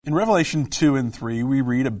In Revelation 2 and 3, we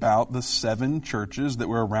read about the 7 churches that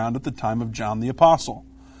were around at the time of John the Apostle.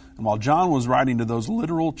 And while John was writing to those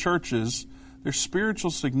literal churches, there's spiritual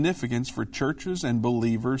significance for churches and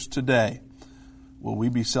believers today. Will we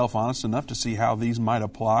be self-honest enough to see how these might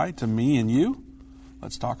apply to me and you?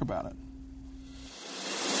 Let's talk about it.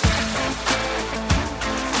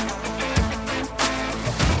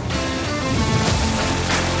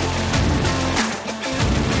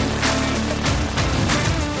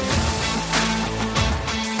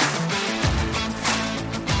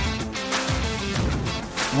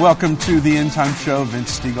 Welcome to the End Time Show.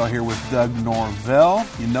 Vince Stegall here with Doug Norvell.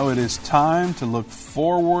 You know it is time to look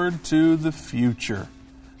forward to the future.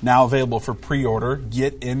 Now available for pre-order,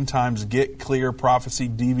 Get End Times Get Clear Prophecy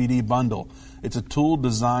DVD Bundle. It's a tool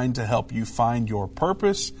designed to help you find your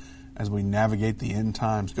purpose as we navigate the end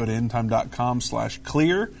times. Go to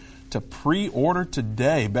endtime.com/clear to pre-order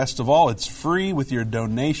today. Best of all, it's free with your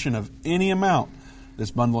donation of any amount. This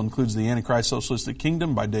bundle includes The Antichrist Socialistic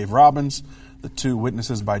Kingdom by Dave Robbins, The Two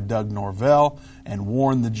Witnesses by Doug Norvell, and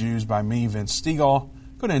Warn the Jews by me, Vince Stegall.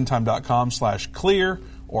 Go to endtime.com/clear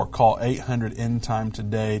or call 800-END-TIME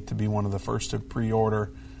today to be one of the first to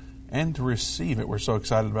pre-order and to receive it. We're so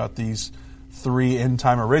excited about these 3 End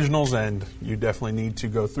Time originals, and you definitely need to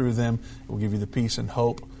go through them. It will give you the peace and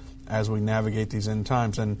hope as we navigate these end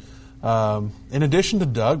times. And in addition to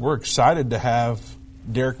Doug, we're excited to have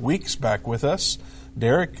Derek Weeks back with us.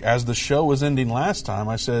 Derek, as the show was ending last time,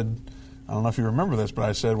 I said, I don't know if you remember this, but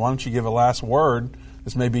I said, why don't you give a last word?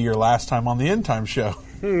 This may be your last time on the End Time Show.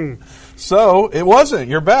 So it wasn't.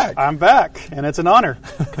 You're back. I'm back, and it's an honor.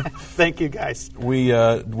 Thank you, guys. We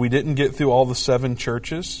didn't get through all the 7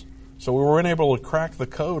 churches, so we weren't able to crack the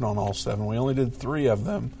code on all 7. We only did 3 of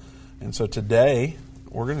them. And so today,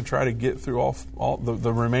 we're going to try to get through all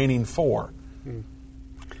the remaining 4.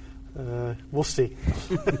 We'll see.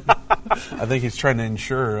 I think he's trying to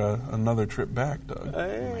ensure another trip back, Doug.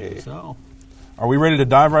 Hey. So, are we ready to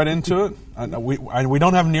dive right into it? We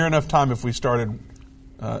don't have near enough time if we started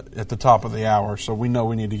at the top of the hour, so we know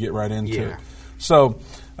we need to get right into it. So,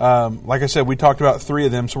 like I said, we talked about 3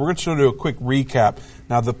 of them, so we're going to do a quick recap.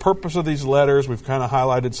 Now, the purpose of these letters, we've kind of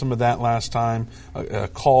highlighted some of that last time.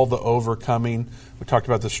 Call the Overcoming. We talked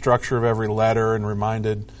about the structure of every letter and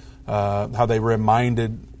reminded how they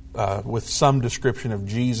reminded with some description of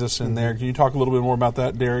Jesus in there. Can you talk a little bit more about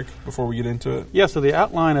that, Derek, before we get into it? Yeah, so the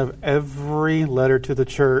outline of every letter to the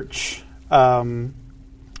church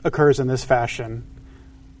occurs in this fashion.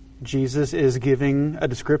 Jesus is giving a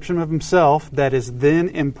description of himself that is then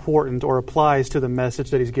important or applies to the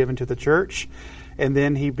message that he's given to the church. And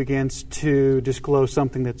then he begins to disclose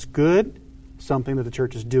something that's good, something that the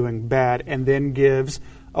church is doing bad, and then gives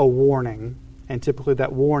a warning. And typically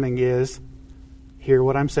that warning is, hear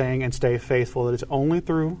what I'm saying and stay faithful. That it's only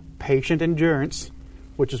through patient endurance,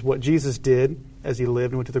 which is what Jesus did as he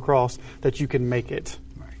lived and went to the cross, that you can make it.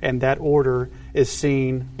 Right. And that order is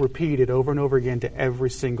seen repeated over and over again to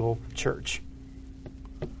every single church.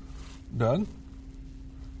 Doug,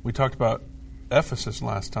 we talked about Ephesus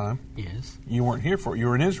last time. Yes. You weren't here for it. You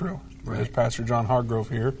were in Israel. Right. There's Pastor John Hargrove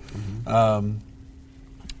here. Mm-hmm.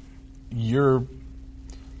 You're,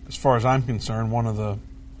 as far as I'm concerned, one of the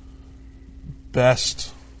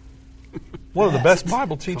best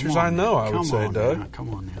Bible teachers I know, I would say, Doug. Now.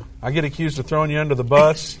 Come on now. I get accused of throwing you under the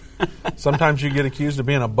bus. Sometimes you get accused of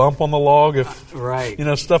being a bump on the log, right.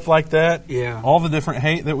 Stuff like that. Yeah. All the different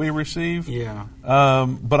hate that we receive. Yeah.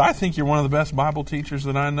 But I think you're one of the best Bible teachers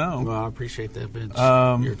that I know. Well, I appreciate that, Vince.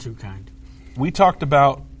 You're too kind. We talked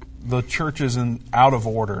about the churches in out of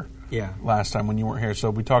order last time when you weren't here.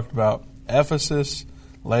 So we talked about Ephesus,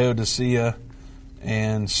 Laodicea,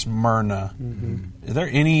 and Smyrna. Mm-hmm. Is there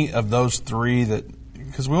any of those 3 that,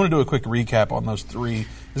 because we want to do a quick recap on those 3,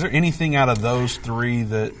 is there anything out of those 3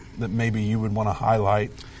 that maybe you would want to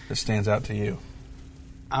highlight that stands out to you?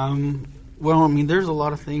 Well, I mean, there's a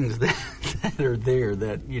lot of things that are there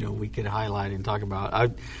that, we could highlight and talk about.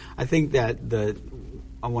 I think that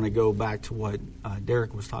I want to go back to what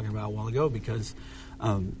Derek was talking about a while ago because,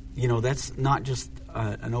 that's not just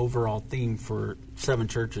an overall theme for 7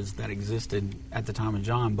 churches that existed at the time of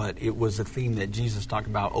John, but it was a theme that Jesus talked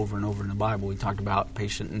about over and over in the Bible. He talked about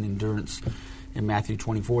patient and endurance in Matthew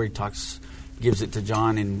 24. He gives it to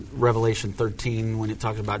John in Revelation 13 when it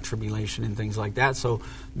talks about tribulation and things like that. So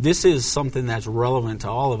this is something that's relevant to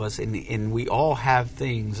all of us, and we all have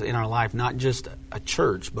things in our life, not just a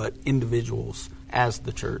church, but individuals as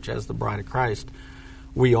the church, as the bride of Christ.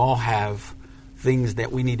 We all have things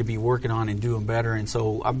that we need to be working on and doing better. And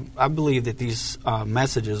so I believe that these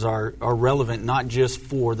messages are relevant not just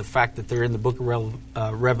for the fact that they're in the book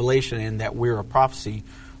of Revelation and that we're a prophecy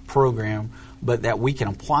program, but that we can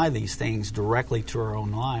apply these things directly to our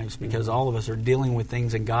own lives, because all of us are dealing with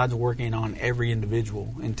things, and God's working on every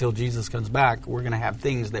individual. Until Jesus comes back, we're going to have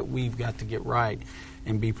things that we've got to get right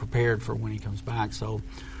and be prepared for when he comes back. So,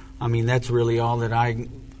 I mean, that's really all that I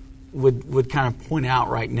would kind of point out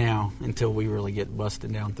right now until we really get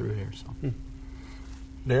busted down through here. So,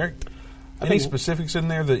 Derek, any specifics in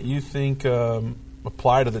there that you think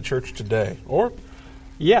apply to the church today, or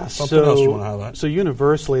something else you want to highlight? So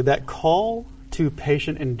universally, that call to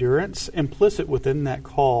patient endurance, implicit within that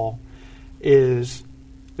call is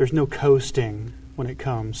there's no coasting when it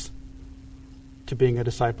comes to being a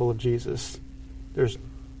disciple of Jesus.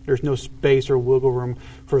 There's no space or wiggle room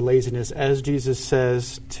for laziness. As Jesus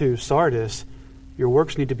says to Sardis, your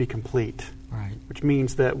works need to be complete. right. Which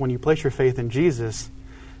means that when you place your faith in Jesus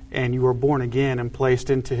and you are born again and placed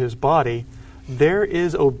into his body, there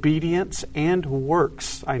is obedience and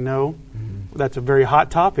works. I know that's a very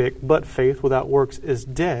hot topic, but faith without works is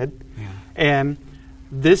dead. Yeah. And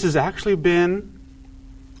this has actually been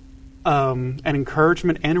an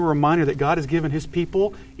encouragement and a reminder that God has given his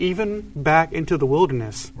people even back into the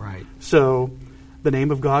wilderness. Right. So the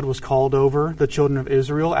name of God was called over the children of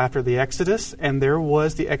Israel after the Exodus, and there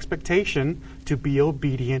was the expectation to be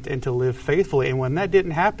obedient and to live faithfully. And when that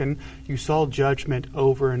didn't happen, you saw judgment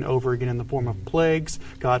over and over again in the form of plagues.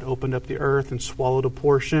 God opened up the earth and swallowed a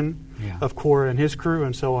portion of Korah and his crew,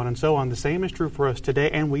 and so on and so on. The same is true for us today,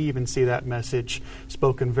 and we even see that message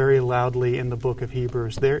spoken very loudly in the book of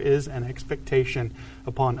Hebrews. There is an expectation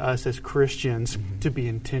upon us as Christians to be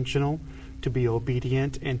intentional, to be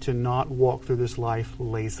obedient, and to not walk through this life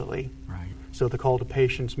lazily. Right. So the call to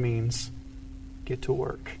patience means get to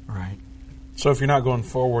work. Right. So if you're not going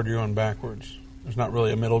forward, you're going backwards. There's not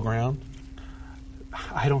really a middle ground?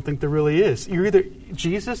 I don't think there really is.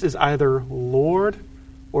 Jesus is either Lord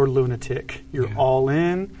or lunatic. You're all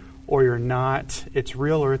in or you're not. It's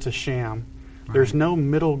real or it's a sham. Right. There's no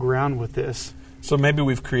middle ground with this. So maybe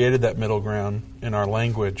we've created that middle ground in our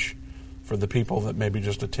language for the people that maybe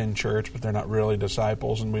just attend church, but they're not really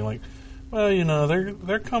disciples, and we like, well, you know,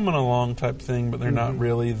 they're coming along type thing, but they're not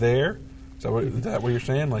really there. Is that what you're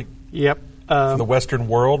saying? Like, yep. For the Western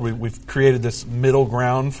world, we've created this middle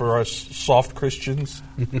ground for us soft Christians.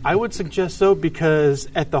 I would suggest so, because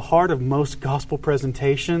at the heart of most gospel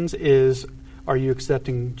presentations is, are you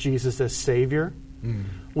accepting Jesus as Savior?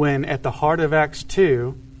 When at the heart of Acts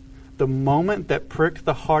 2, the moment that pricked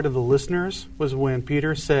the heart of the listeners was when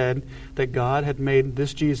Peter said that God had made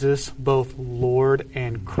this Jesus both Lord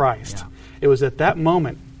and Christ. Yeah. It was at that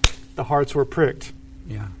moment the hearts were pricked.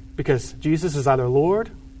 Yeah. Because Jesus is either Lord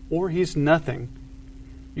or he's nothing.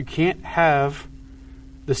 You can't have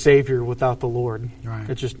the Savior without the Lord. Right.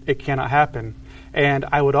 It cannot happen. And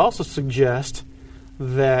I would also suggest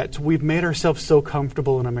that we've made ourselves so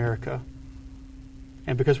comfortable in America.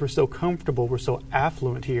 And because we're so comfortable, we're so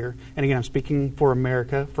affluent here. And again, I'm speaking for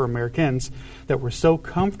America, for Americans, that we're so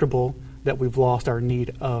comfortable that we've lost our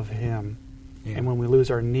need of him. Yeah. And when we lose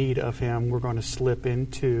our need of him, we're going to slip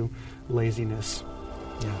into laziness.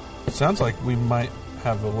 Yeah. It sounds like we might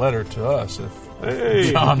have a letter to us if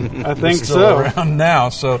John I think is still around now.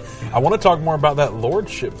 So I want to talk more about that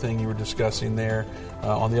lordship thing you were discussing there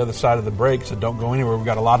on the other side of the break. So don't go anywhere. We've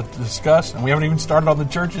got a lot to discuss, and we haven't even started on the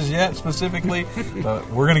churches yet specifically, but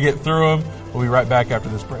we're going to get through them. We'll be right back after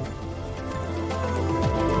this break.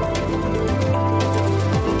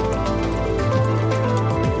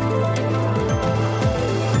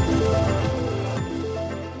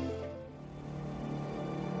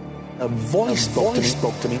 A voice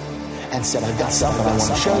spoke to me and said, I've got something I want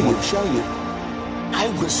to show you. I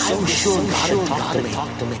was so sure God had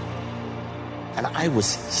talked to me. And I was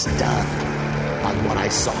stunned on what I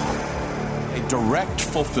saw. A direct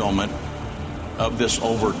fulfillment of this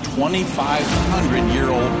over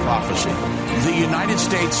 2,500-year-old prophecy. The United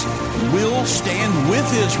States will stand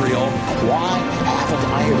with Israel. Why haven't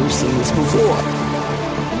I ever seen this before?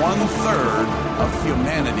 1/3 of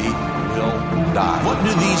humanity will die. What do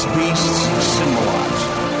these beasts symbolize?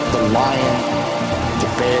 The lion, the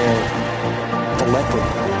bear, the leopard.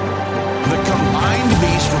 The combined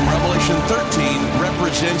beast from Revelation 13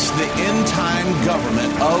 represents the end-time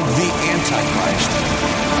government of the Antichrist.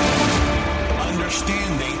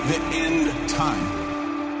 Understanding the end time.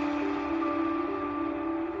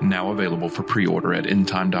 Now available for pre-order at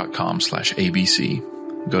endtime.com/ABC.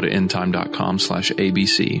 Go to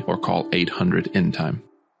endtime.com/ABC or call 800-ENDTIME.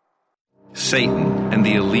 Satan and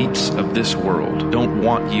the elites of this world don't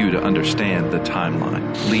want you to understand the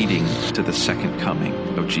timeline leading to the second coming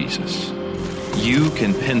of Jesus. You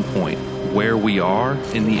can pinpoint where we are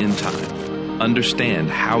in the end time.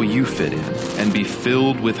 understand how you fit in, and be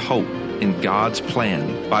filled with hope in God's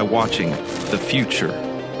plan by watching The Future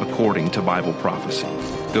According to Bible Prophecy.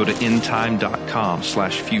 Go to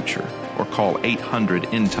endtime.com/future or call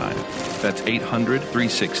 800-ENDTIME. That's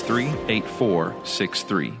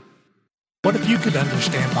 800-363-8463. What if you could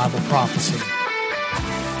understand Bible prophecy?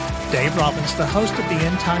 Dave Robbins, the host of the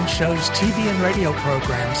End Time Show's TV and radio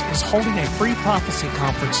programs, is holding a free prophecy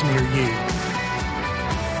conference near you.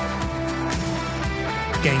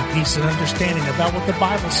 Gain peace and understanding about what the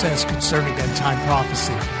Bible says concerning end-time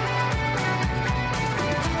prophecy.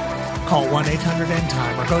 Call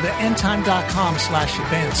 1-800-ENDTIME or go to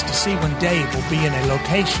endtime.com/events to see when Dave will be in a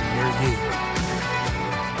location near you.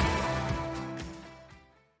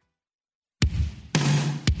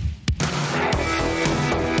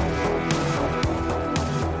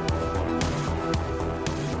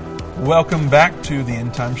 Welcome back to the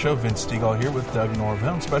End Time Show. Vince Stegall here with Doug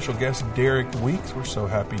Norvell and special guest Derek Weeks. We're so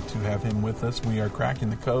happy to have him with us. We are cracking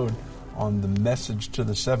the code on the message to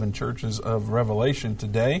the 7 churches of Revelation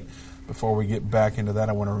today. Before we get back into that,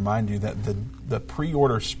 I want to remind you that the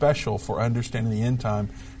pre-order special for Understanding the End Time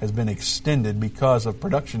has been extended because of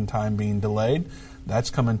production time being delayed.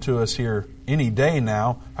 That's coming to us here any day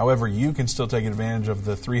now. However, you can still take advantage of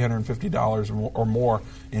the $350 or more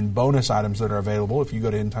in bonus items that are available. If you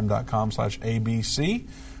go to endtime.com/ABC,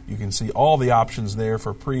 you can see all the options there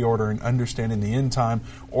for pre-order and Understanding the End Time,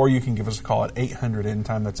 or you can give us a call at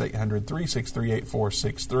 800-END-TIME. That's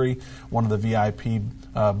 800-363-8463. One of the VIP,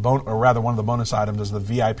 one of the bonus items is the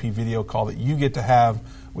VIP video call that you get to have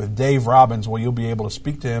with Dave Robbins, where you'll be able to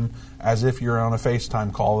speak to him as if you're on a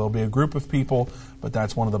FaceTime call. There'll be a group of people, but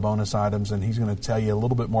that's one of the bonus items, and he's going to tell you a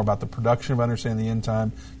little bit more about the production of Understanding the End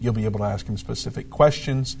Time. You'll be able to ask him specific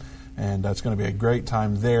questions, and that's going to be a great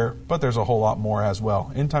time there, but there's a whole lot more as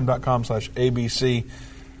well. endtime.com/ABC.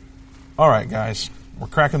 All right, guys, we're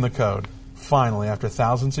cracking the code. Finally, after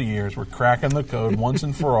thousands of years, we're cracking the code once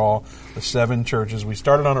and for all, the 7 churches. We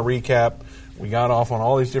started on a recap. We got off on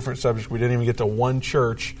all these different subjects. We didn't even get to one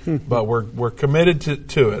church, but we're committed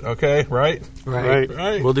to it, okay? Right?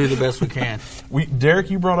 Right. We'll do the best we can.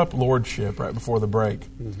 Derek, you brought up lordship right before the break.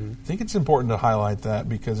 Mm-hmm. I think it's important to highlight that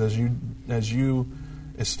because as you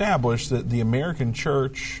established that the American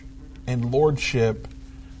church and lordship,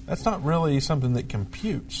 that's not really something that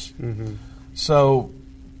computes. Mm-hmm. So,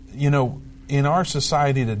 in our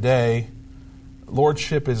society today,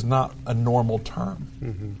 lordship is not a normal term.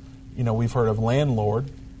 Mm-hmm. We've heard of landlord.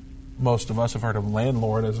 Most of us have heard of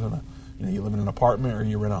landlord as you live in an apartment or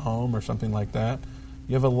you rent a home or something like that.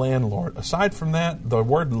 You have a landlord. Aside from that, the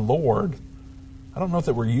word Lord, I don't know if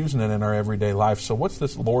that we're using it in our everyday life. So what's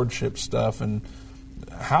this lordship stuff, and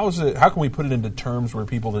how can we put it into terms where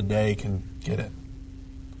people today can get it?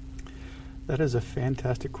 That is a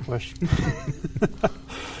fantastic question.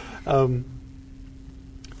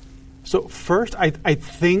 So first, I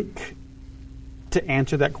think to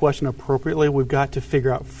answer that question appropriately, we've got to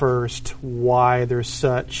figure out first why there's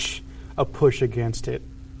such a push against it.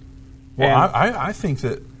 Well, I think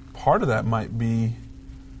that part of that might be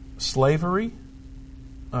slavery,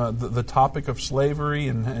 the topic of slavery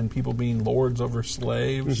and people being lords over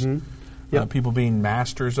slaves, mm-hmm. Yep. People being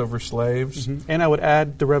masters over slaves. Mm-hmm. And I would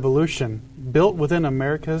add the revolution. Built within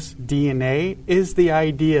America's DNA is the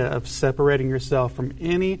idea of separating yourself from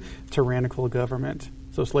any tyrannical government.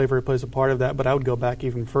 So slavery plays a part of that, but I would go back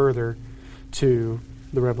even further to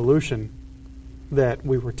the revolution, that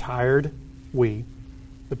we were tired, the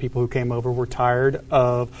people who came over, were tired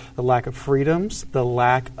of the lack of freedoms, the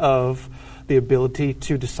lack of the ability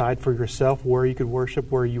to decide for yourself where you could worship,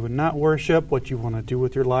 where you would not worship, what you want to do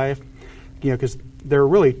with your life. Because there were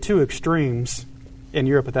really 2 extremes in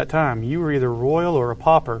Europe at that time. You were either royal or a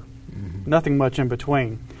pauper, nothing much in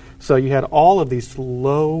between. So you had all of these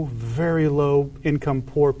very low income,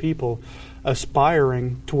 poor people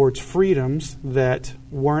aspiring towards freedoms that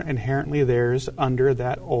weren't inherently theirs under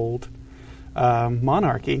that old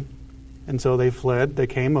monarchy. And so they fled, they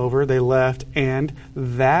came over, they left, and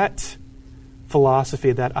that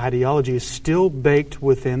philosophy, that ideology is still baked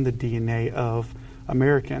within the DNA of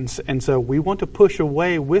Americans. And so we want to push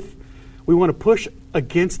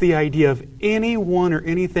against the idea of anyone or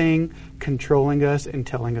anything controlling us and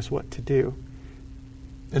telling us what to do.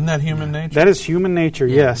 Isn't that human nature? That is human nature,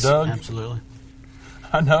 yes. Doug? Absolutely.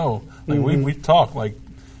 I know. We talk like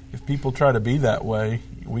if people try to be that way,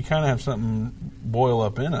 we kind of have something boil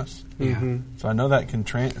up in us. Yeah. So I know that can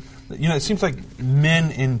it seems like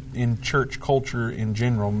men in church culture in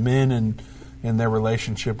general, men in their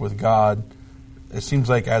relationship with God, it seems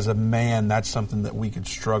like as a man, that's something that we could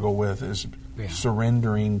struggle with, is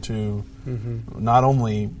surrendering to not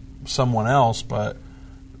only someone else, but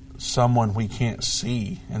someone we can't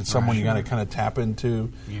see, and someone you got to kind of tap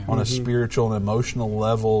into on a spiritual and emotional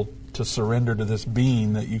level to surrender to this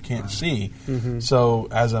being that you can't see. So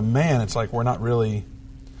as a man, it's like we're not really,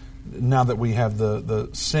 now that we have the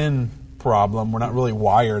sin problem, we're not really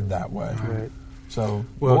wired that way. Right. So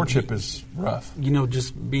lordship is rough. You know,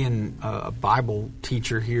 just being a Bible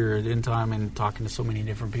teacher here at End Time and talking to so many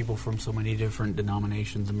different people from so many different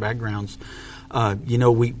denominations and backgrounds, you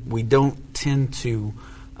know, we don't tend to,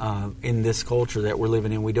 in this culture that we're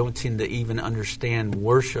living in, we don't tend to even understand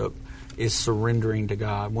worship is surrendering to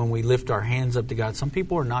God. When we lift our hands up to God, some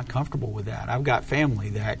people are not comfortable with that. I've got family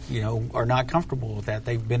that, you know, are not comfortable with that.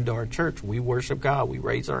 They've been to our church. We worship God. We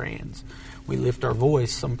raise our hands. We lift our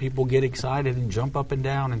voice. Some people get excited and jump up and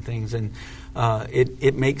down and things, and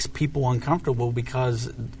it makes people uncomfortable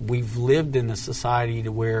because we've lived in a society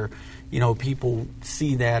to where, you know, people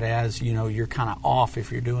see that as, you know, you're kind of off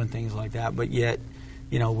if you're doing things like that. But yet,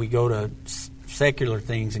 you know, we go to secular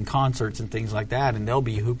things and concerts and things like that, and they'll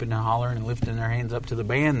be hooping and hollering and lifting their hands up to the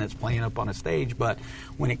band that's playing up on a stage. But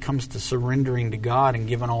when it comes to surrendering to God and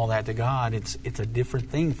giving all that to God, it's a different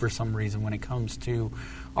thing for some reason when it comes to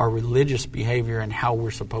our religious behavior and how we're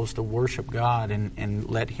supposed to worship God and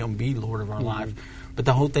let Him be Lord of our life. But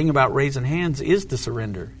the whole thing about raising hands is to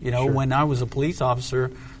surrender. You know, when I was a police officer,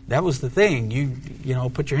 that was the thing. You know,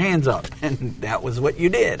 put your hands up, and that was what you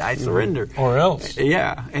did. I surrender, or else.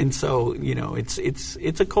 Yeah, and so, you know, it's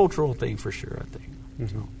a cultural thing for sure, I think.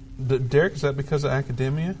 So. Derek, is that because of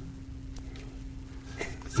academia?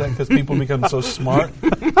 Is that because people become so smart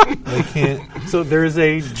they can't? So there's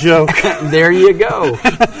a joke. There you go.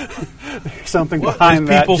 Something behind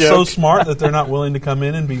that people joke. so smart that they're not willing to come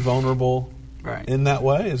in and be vulnerable in that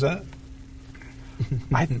way? Is that?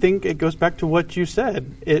 I think it goes back to what you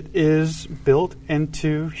said. It is built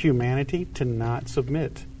into humanity to not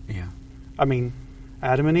submit. Yeah. I mean,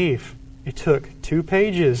 Adam and Eve, it took 2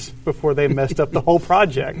 pages before they messed up the whole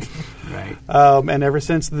project. Right. And ever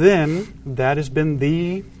since then, that has been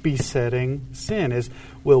the besetting sin is,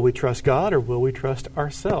 will we trust God or will we trust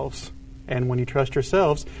ourselves? And when you trust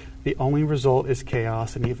yourselves, the only result is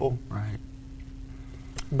chaos and evil. Right.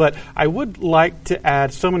 But I would like to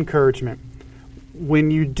add some encouragement.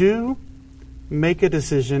 When you do make a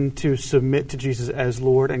decision to submit to Jesus as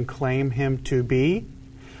Lord and claim Him to be,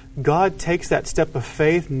 God takes that step of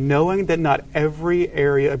faith knowing that not every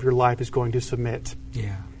area of your life is going to submit.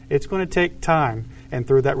 Yeah. It's going to take time. And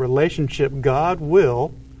through that relationship, God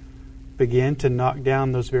will begin to knock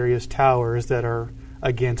down those various towers that are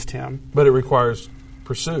against Him. But it requires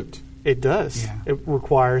pursuit. It does. Yeah. It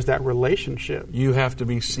requires that relationship. You have to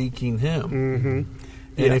be seeking Him. Mm-hmm.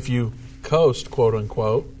 And if you coast, quote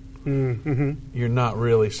unquote, you're not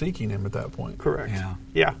really seeking Him at that point. Correct. Yeah.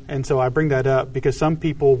 Yeah. And so I bring that up because some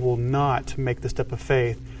people will not make the step of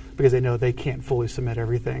faith because they know they can't fully submit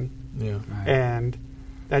everything. Yeah. Right. And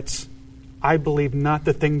that's, I believe, not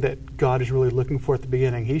the thing that God is really looking for at the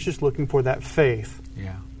beginning. He's just looking for that faith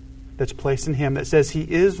that's placed in Him that says He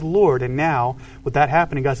is Lord. And now, with that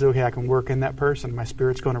happening, God says, okay, I can work in that person. My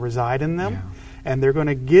Spirit's going to reside in them. Yeah. And they're going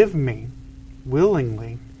to give me,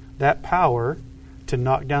 willingly, that power to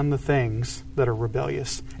knock down the things that are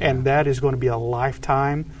rebellious. And that is going to be a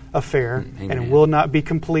lifetime affair. Amen. And it will not be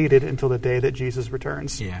completed until the day that Jesus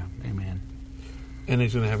returns. Yeah. Amen. And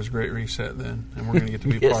He's going to have His great reset then. And we're going to get to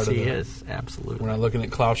be Yes, part of He that. is. Absolutely. We're not looking at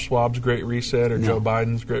Klaus Schwab's great reset or No. Joe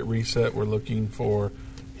Biden's great reset. We're looking for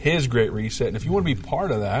His great reset. And if you want to be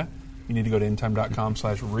part of that, you need to go to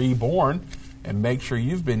endtime.com/reborn and make sure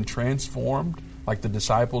you've been transformed like the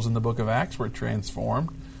disciples in the book of Acts were transformed.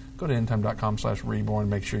 Go to endtime.com/reborn.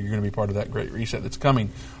 Make sure you're going to be part of that great reset that's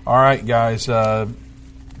coming. All right, guys. The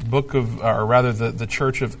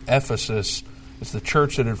church of Ephesus. It's the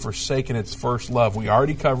church that had forsaken its first love. We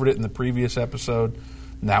already covered it in the previous episode,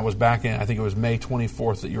 and that was back in, I think it was May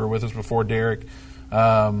 24th that you were with us before, Derek.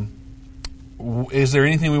 Is there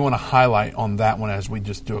anything we want to highlight on that one as we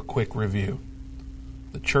just do a quick review?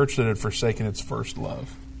 The church that had forsaken its first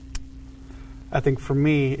love. I think for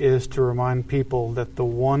me is to remind people that the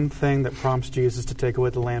one thing that prompts Jesus to take away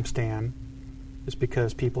the lampstand is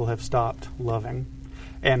because people have stopped loving.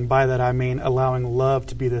 And by that I mean allowing love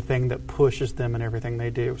to be the thing that pushes them in everything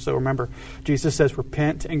they do. So remember, Jesus says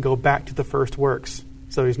repent and go back to the first works.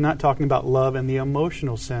 So He's not talking about love in the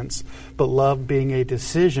emotional sense, but love being a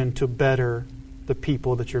decision to better the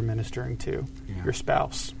people that you're ministering to. Your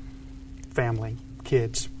spouse, family,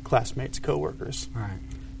 kids, classmates, coworkers. Right.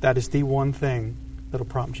 That is the one thing that will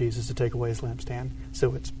prompt Jesus to take away His lampstand.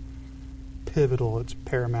 So it's pivotal, it's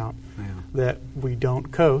paramount that we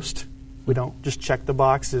don't coast. We don't just check the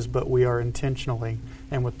boxes, but we are intentionally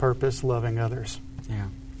and with purpose, loving others. Yeah.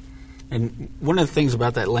 And one of the things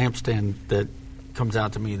about that lampstand that comes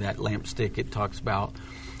out to me, that lampstick, it talks about,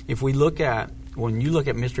 if we look at, when you look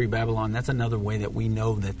at Mystery Babylon, that's another way that we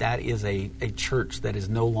know that that is a church that is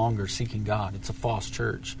no longer seeking God. It's a false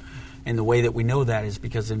church. And the way that we know that is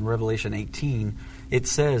because in Revelation 18, it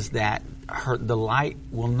says that the light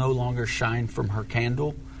will no longer shine from her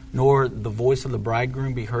candle, nor the voice of the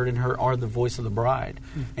bridegroom be heard in her, or the voice of the bride.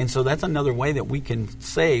 And so that's another way that we can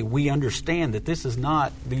say we understand that this is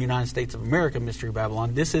not the United States of America, Mystery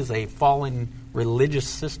Babylon. This is a fallen religious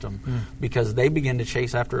system because they begin to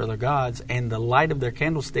chase after other gods, and the light of their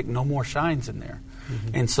candlestick no more shines in there.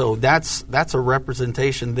 And so that's a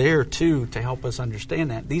representation there, too, to help us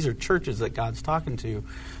understand that. These are churches that God's talking to.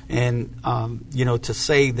 And, to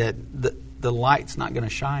say that the light's not going to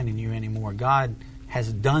shine in you anymore, God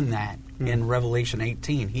has done that in Revelation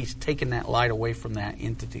 18. He's taken that light away from that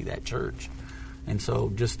entity, that church. And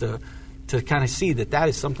so just to kind of see that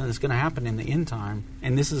is something that's going to happen in the end time.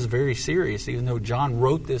 And this is very serious. Even though John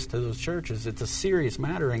wrote this to those churches, it's a serious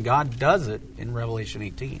matter, and God does it in Revelation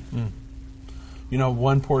 18.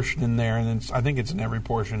 One portion in there, and I think it's in every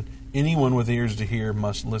portion, anyone with ears to hear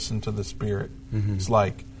must listen to the Spirit. It's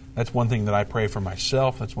like, that's one thing that I pray for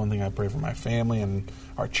myself. That's one thing I pray for my family and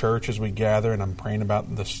our church as we gather, and I'm praying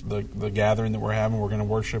about the gathering that we're having. We're going to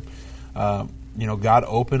worship. God,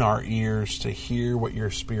 open our ears to hear what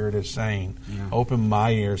your Spirit is saying. Yeah. Open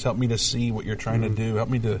my ears. Help me to see what you're trying to do. Help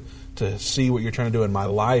me to see what you're trying to do in my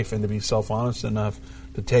life, and to be self-honest enough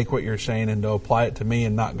to take what you're saying and to apply it to me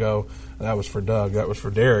and not go, that was for Doug, that was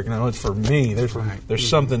for Derek. No, it's for me. There's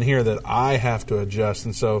something here that I have to adjust.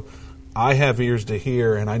 And so I have ears to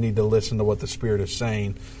hear, and I need to listen to what the Spirit is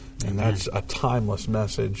saying. And that's a timeless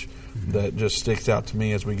message that just sticks out to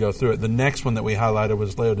me as we go through it. The next one that we highlighted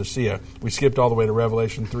was Laodicea. We skipped all the way to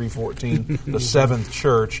Revelation 3:14, the seventh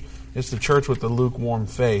church. It's the church with the lukewarm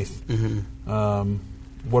faith. What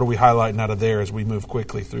are we highlighting out of there as we move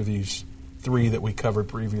quickly through these three that we covered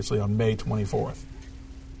previously on May 24th?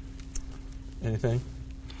 Anything?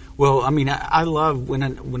 Well, I love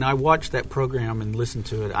when I watched that program and listened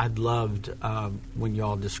to it. I loved when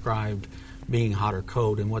y'all described being hot or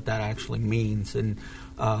cold and what that actually means. And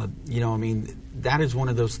that is one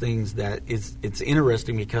of those things that it's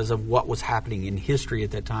interesting because of what was happening in history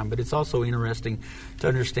at that time. But it's also interesting to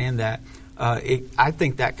understand that I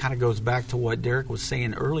think that kind of goes back to what Derek was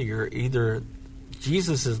saying earlier. Either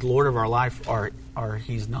Jesus is Lord of our life or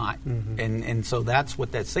He's not, and so that's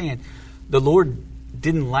what that's saying. The Lord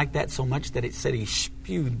didn't like that so much that it said He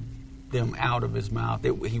spewed them out of His mouth.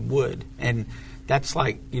 He would. And that's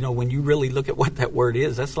like, when you really look at what that word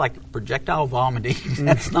is, that's like projectile vomiting.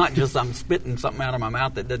 That's not just I'm spitting something out of my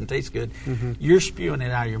mouth that doesn't taste good. You're spewing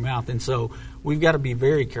it out of your mouth. And so we've got to be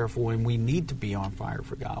very careful, and we need to be on fire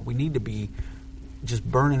for God. We need to be just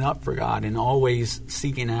burning up for God and always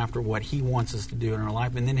seeking after what He wants us to do in our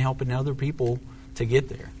life, and then helping other people to get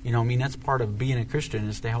there. That's part of being a Christian,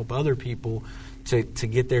 is to help other people to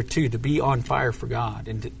get there too, to be on fire for God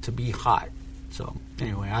and to be hot. So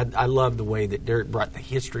anyway, I love the way that Derek brought the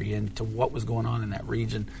history into what was going on in that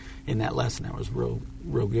region in that lesson. That was real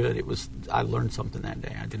good. I learned something that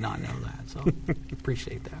day. I did not know that, so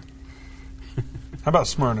appreciate that. How about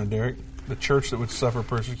Smyrna, Derek? The church that would suffer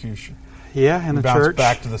persecution. Yeah, and the church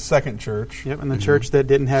back to the second church. Yep, and the church that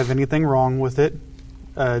didn't have anything wrong with it.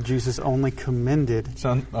 Jesus only commended. Go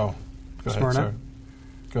ahead. Smyrna. Sorry.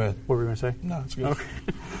 Go ahead. What were we going to say? No, it's good. Okay.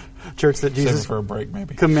 Church that Jesus Save it for a break,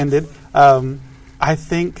 maybe. Commended. I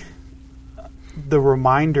think the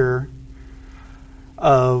reminder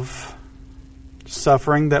of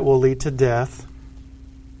suffering that will lead to death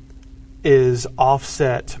is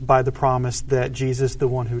offset by the promise that Jesus is the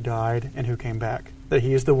one who died and who came back. That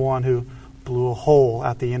He is the one who blew a hole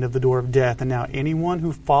at the end of the door of death. And now anyone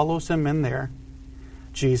who follows Him in there,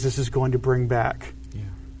 Jesus is going to bring back. Yeah.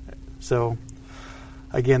 So,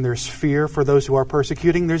 again, there's fear for those who are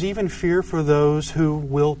persecuting. There's even fear for those who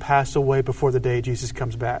will pass away before the day Jesus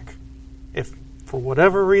comes back. If, for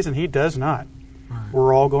whatever reason, He does not,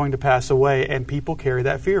 we're all going to pass away, and people carry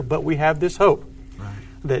that fear. But we have this hope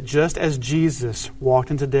that just as Jesus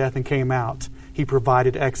walked into death and came out, He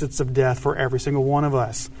provided exits of death for every single one of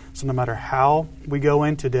us. So no matter how we go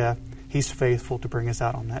into death, He's faithful to bring us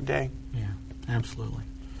out on that day. Yeah, absolutely.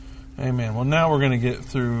 Amen. Well, now we're going to get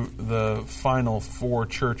through the final four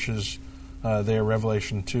churches there,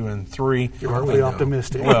 Revelation 2 and 3. You're really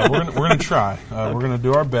optimistic. Well, we're going to try. We're going to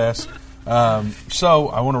do our best. So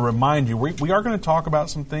I want to remind you, we are going to talk about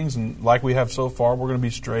some things, and like we have so far, we're going to be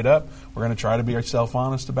straight up. We're going to try to be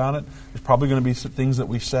self-honest about it. There's probably going to be some things that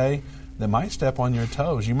we say that might step on your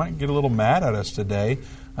toes. You might get a little mad at us today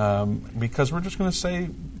because we're just going to say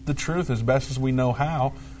the truth as best as we know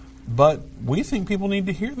how. But we think people need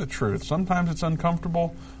to hear the truth. Sometimes it's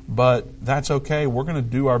uncomfortable, but that's okay. We're going to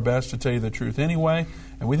do our best to tell you the truth anyway.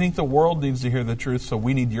 And we think the world needs to hear the truth, so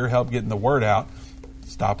we need your help getting the word out.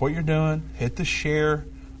 Stop what you're doing. Hit the share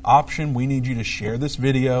option. We need you to share this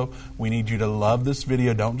video. We need you to love this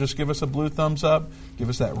video. Don't just give us a blue thumbs up. Give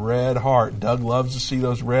us that red heart. Doug loves to see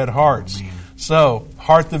those red hearts. So,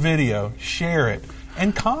 heart the video, share it,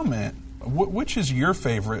 and comment. Which is your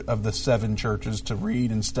favorite of the 7 churches to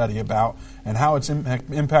read and study about, and how it's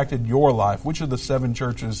impacted your life? Which of the 7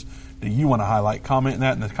 churches do you want to highlight? Comment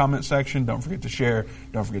that in the comment section. Don't forget to share.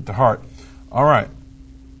 Don't forget to heart. All right.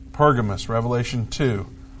 Pergamos, Revelation 2.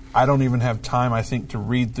 I don't even have time, I think, to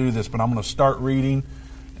read through this, but I'm going to start reading,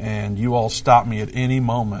 and you all stop me at any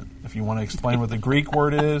moment. If you want to explain what the Greek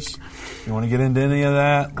word is, if you want to get into any of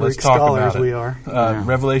that, Greek let's talk scholars about it. We are.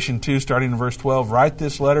 Revelation 2, starting in verse 12. Write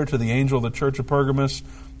this letter to the angel of the church of Pergamos.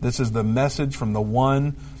 This is the message from the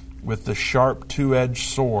one with the sharp two-edged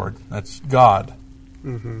sword. That's God.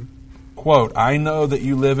 Mm-hmm. Quote, I know that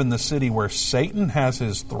you live in the city where Satan has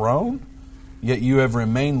his throne, yet you have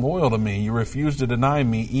remained loyal to me. You refused to deny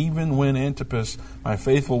me, even when Antipas, my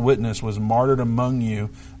faithful witness, was martyred among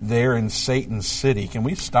you there in Satan's city. Can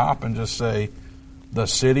we stop and just say, the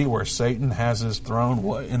city where Satan has his throne?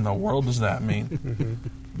 What in the world does that mean?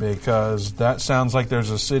 Because that sounds like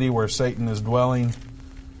there's a city where Satan is dwelling,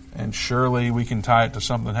 and surely we can tie it to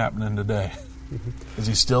something happening today. Is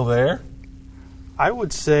he still there? I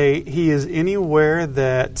would say he is anywhere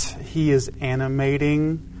that he is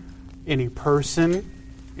animating any person,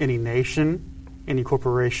 any nation, any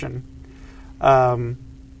corporation. Well,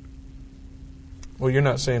 you're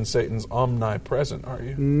not saying Satan's omnipresent, are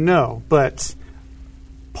you? No, but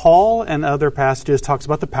Paul and other passages talks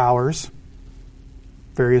about the powers,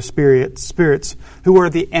 various spirits, who are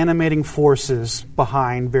the animating forces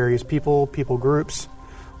behind various people groups,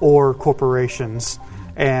 or corporations.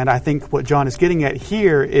 And I think what John is getting at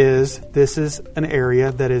here is this is an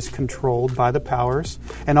area that is controlled by the powers.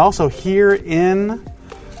 And also here in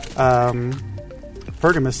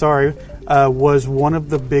Pergamos, was one of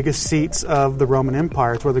the biggest seats of the Roman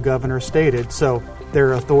Empire. It's where the governor stayed. So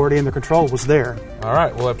their authority and their control was there. All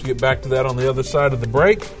right, we'll have to get back to that on the other side of the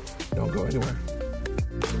break. Don't go anywhere.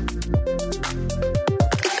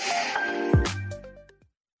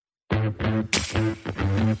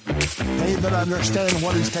 They that understand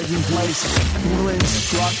what is taking place will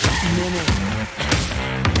instruct many.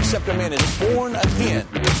 Except a man is born again,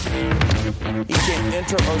 he can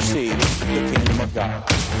enter or see the kingdom of God.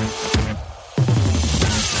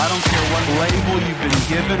 I don't care what label you've been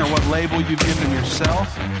given or what label you've given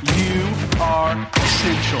yourself. You are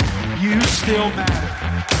essential. You still matter.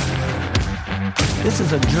 This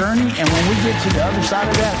is a journey, and when we get to the other side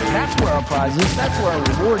of that, that's where our prize is. That's where our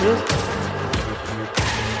reward is.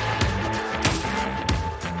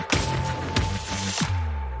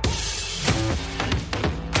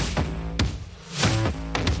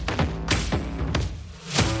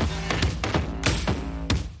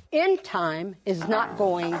 End time is not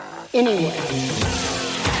going anywhere.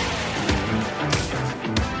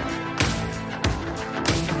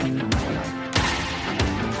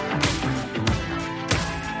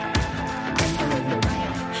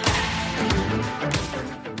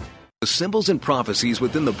 The symbols and prophecies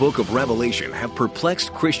within the book of Revelation have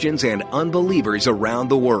perplexed Christians and unbelievers around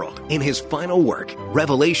the world. In his final work,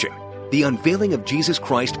 Revelation, The Unveiling of Jesus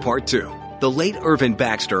Christ Part 2, the late Irvin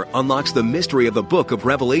Baxter unlocks the mystery of the book of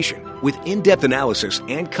Revelation with in-depth analysis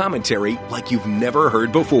and commentary like you've never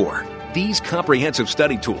heard before. These comprehensive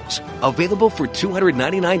study tools, available for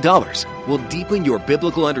 $299, will deepen your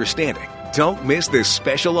biblical understanding. Don't miss this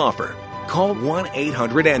special offer. Call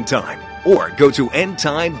 1-800-END-TIME or go to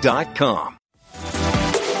endtime.com.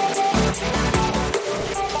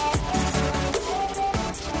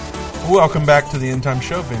 Welcome back to the End Time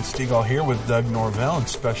Show. Vince Stegall here with Doug Norvell and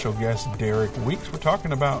special guest Derek Weeks. We're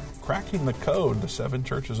talking about cracking the code, the 7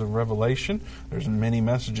 churches of Revelation. There's many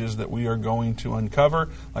messages that we are going to uncover.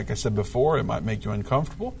 Like I said before, it might make you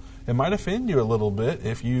uncomfortable. It might offend you a little bit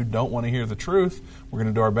if you don't want to hear the truth. We're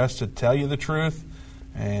going to do our best to tell you the truth.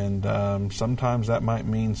 And sometimes that might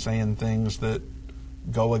mean saying things that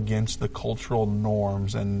go against the cultural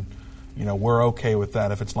norms, and we're okay with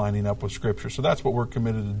that if it's lining up with Scripture. So that's what we're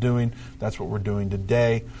committed to doing. That's what we're doing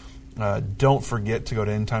today. Don't forget to go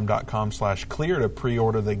to endtime.com/clear to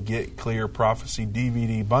pre-order the Get Clear Prophecy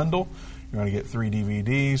DVD bundle. You're going to get 3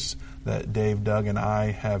 DVDs. that Dave, Doug, and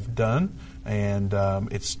I have done. And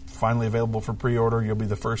it's finally available for pre-order. You'll be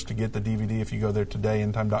the first to get the DVD if you go there today,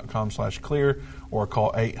 endtime.com/clear, or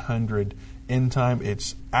call 800-ENDTIME.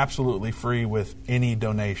 It's absolutely free with any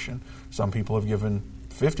donation. Some people have given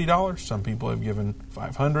 $50. Some people have given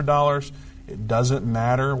 $500. It doesn't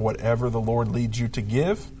matter. Whatever the Lord leads you to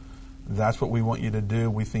give, that's what we want you to do.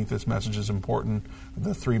 We think this message is important.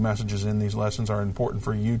 The 3 messages in these lessons are important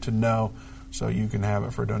for you to know, so you can have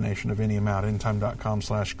it for a donation of any amount,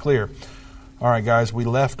 endtime.com/clear. All right, guys, we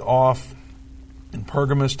left off in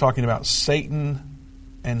Pergamos talking about Satan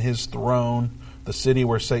and his throne, the city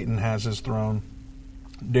where Satan has his throne.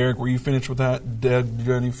 Derek, were you finished with that? Did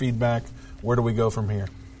you have any feedback? Where do we go from here?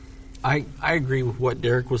 I agree with what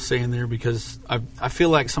Derek was saying there, because I feel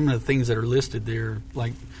like some of the things that are listed there,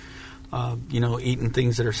 like, eating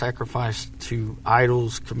things that are sacrificed to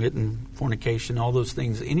idols, committing fornication, all those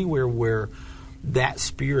things, anywhere where that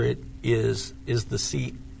spirit is the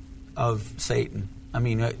seat of Satan. I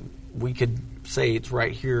mean, we could say it's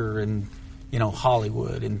right here in,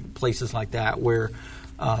 Hollywood and places like that where,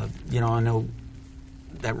 I know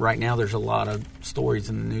that right now there's a lot of stories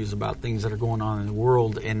in the news about things that are going on in the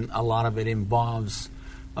world, and a lot of it involves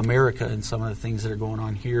America and some of the things that are going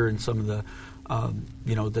on here and some of the,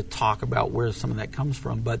 the talk about where some of that comes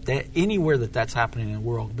from. But that anywhere that's happening in the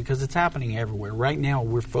world, because it's happening everywhere. Right now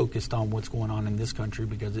we're focused on what's going on in this country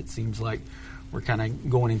because it seems like we're kind of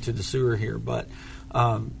going into the sewer here. But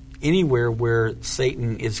anywhere where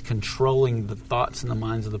Satan is controlling the thoughts and the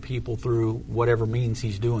minds of the people through whatever means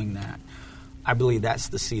he's doing that, I believe that's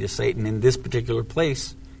the seat of Satan. In this particular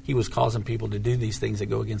place, he was causing people to do these things that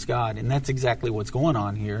go against God. And that's exactly what's going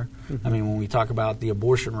on here. Mm-hmm. I mean, when we talk about the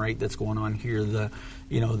abortion rate that's going on here, the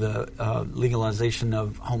legalization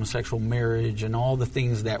of homosexual marriage and all the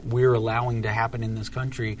things that we're allowing to happen in this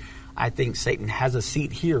country, I think Satan has a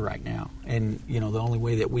seat here right now. And, the only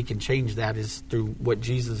way that we can change that is through what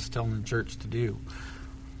Jesus is telling the church to do.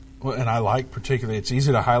 Well, and I like particularly, it's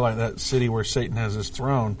easy to highlight that city where Satan has his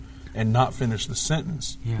throne and not finish the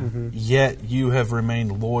sentence. Yeah. Mm-hmm. Yet you have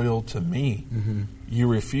remained loyal to me. Mm-hmm. You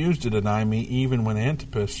refused to deny me even when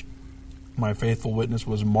Antipas, my faithful witness,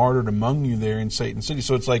 was martyred among you there in Satan's city.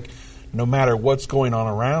 So it's like no matter what's going on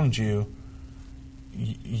around you,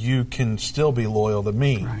 you can still be loyal to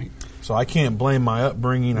me. Right. So I can't blame my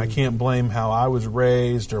upbringing. Mm-hmm. I can't blame how I was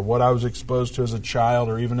raised or what I was exposed to as a child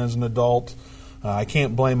or even as an adult. I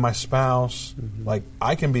can't blame my spouse. Mm-hmm. Like,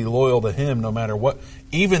 I can be loyal to him no matter what.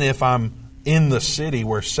 Even if I'm in the city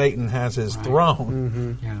where Satan has his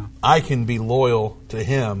throne, Yeah. I can be loyal to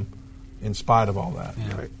him in spite of all that.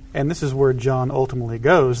 Yeah. Right. And this is where John ultimately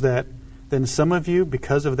goes, that then some of you,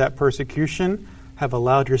 because of that persecution, have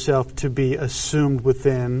allowed yourself to be assumed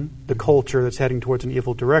within the culture that's heading towards an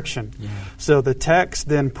evil direction. Yeah. So the text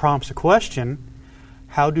then prompts a question: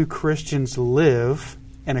 how do Christians live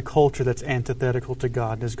in a culture that's antithetical to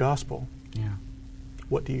God and His gospel? Yeah.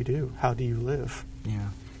 What do you do? How do you live? Yeah.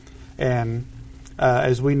 And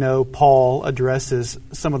as we know, Paul addresses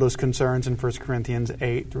some of those concerns in 1 Corinthians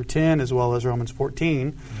 8 through 10, as well as Romans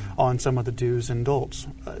 14, on some of the do's and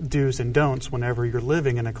don'ts whenever you're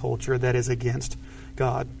living in a culture that is against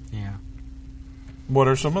God. Yeah. What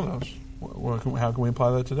are some of those? How can we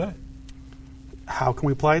apply that today? How can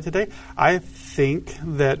we apply it today? I think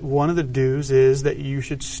that one of the do's is that you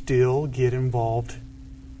should still get involved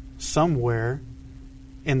somewhere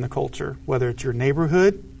in the culture, whether it's your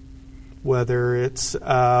neighborhood, whether it's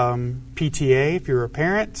PTA if you're a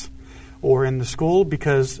parent, or in the school,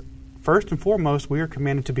 because first and foremost, we are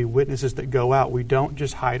commanded to be witnesses that go out. We don't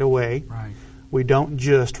just hide away. Right. We don't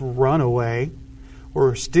just run away.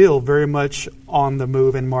 We're still very much on the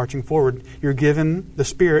move and marching forward. You're given the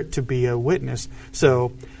Spirit to be a witness.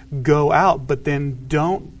 So go out, but then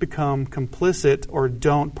don't become complicit or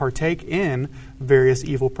don't partake in various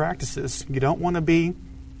evil practices. You don't want to be...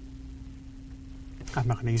 I'm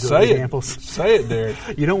not going to use those examples. Say it, Derek.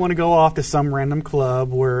 You don't want to go off to some random club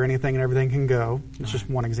where anything and everything can go. It's just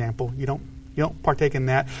one example. You don't partake in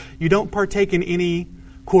that. You don't partake in any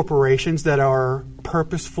corporations that are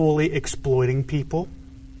purposefully exploiting people.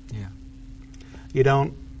 Yeah. You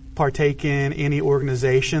don't partake in any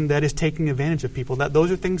organization that is taking advantage of people. Those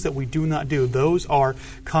are things that we do not do. Those are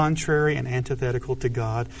contrary and antithetical to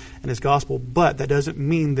God and His gospel. But that doesn't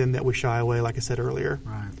mean then that we shy away, like I said earlier.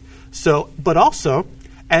 Right. So, but also,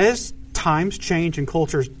 as times change and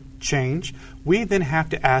cultures change, we then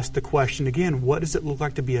have to ask the question again, what does it look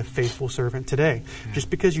like to be a faithful servant today? Yeah. Just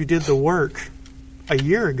because you did the work a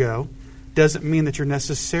year ago doesn't mean that you're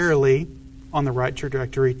necessarily on the right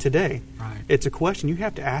trajectory today? Right. It's a question you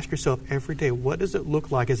have to ask yourself every day. What does it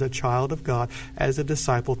look like as a child of God, as a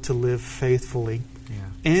disciple, to live faithfully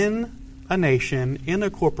in a nation, in a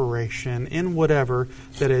corporation, in whatever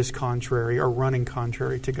that is contrary or running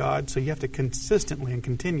contrary to God? So you have to consistently and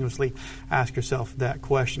continuously ask yourself that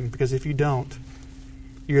question, because if you don't,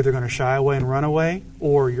 you're either going to shy away and run away,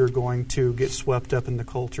 or you're going to get swept up in the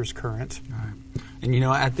culture's current. Right. And,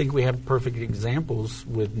 I think we have perfect examples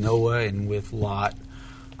with Noah and with Lot.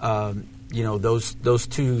 Those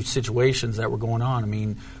two situations that were going on. I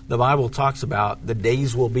mean, the Bible talks about the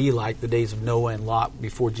days will be like the days of Noah and Lot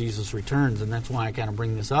before Jesus returns. And that's why I kind of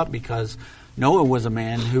bring this up, because Noah was a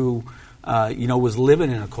man who, was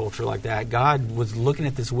living in a culture like that. God was looking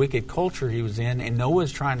at this wicked culture he was in, and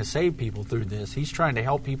Noah's trying to save people through this. He's trying to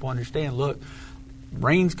help people understand, look,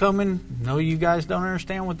 rain's coming. No, you guys don't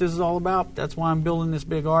understand what this is all about. That's why I'm building this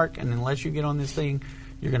big ark, and unless you get on this thing,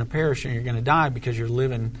 you're going to perish and you're going to die because you're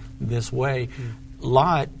living this way.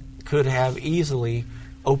 Lot could have easily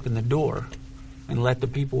opened the door and let the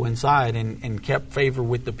people inside and kept favor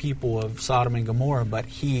with the people of Sodom and Gomorrah, but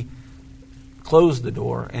he closed the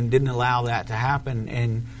door and didn't allow that to happen.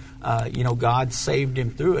 And God saved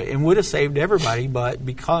him through it, and would have saved everybody, but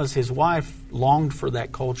because his wife longed for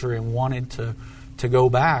that culture and wanted to go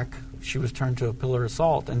back, she was turned to a pillar of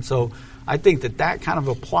salt. And so I think that kind of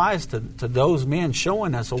applies to those men,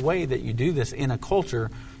 showing us a way that you do this in a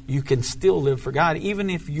culture. You can still live for God,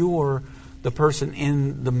 even if you're the person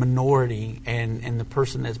in the minority and the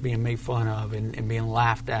person that's being made fun of and being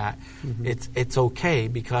laughed at. It's okay,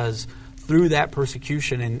 because through that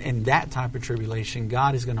persecution and that type of tribulation,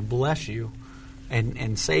 God is going to bless you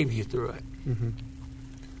and save you through it.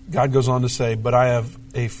 God goes on to say, but I have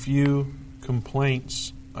a few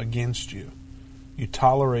complaints against you. You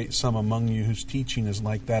tolerate some among you whose teaching is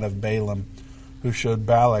like that of Balaam, who showed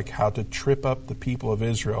Balak how to trip up the people of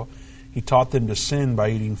Israel. He taught them to sin by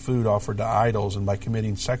eating food offered to idols and by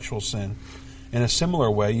committing sexual sin. In a similar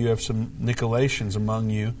way, you have some Nicolaitans among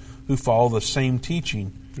you who follow the same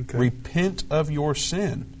teaching. Okay. Repent of your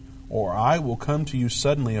sin, or I will come to you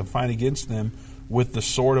suddenly and fight against them with the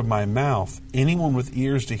sword of my mouth. Anyone with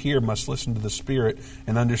ears to hear must listen to the Spirit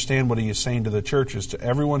and understand what he is saying to the churches. To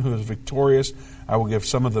everyone who is victorious, I will give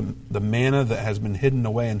some of the manna that has been hidden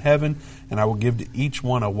away in heaven, and I will give to each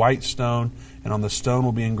one a white stone, and on the stone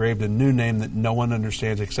will be engraved a new name that no one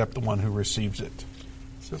understands except the one who receives it.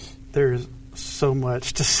 So there's so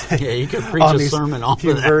much to say. Yeah, you could preach a sermon off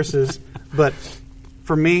of that. Verses, but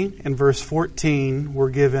for me, in verse 14, we're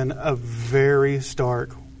given a very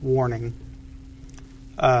stark warning.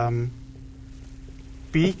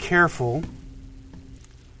 Be careful.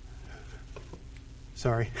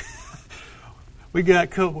 Sorry. We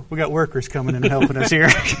got workers coming in and helping us here.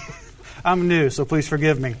 I'm new, so please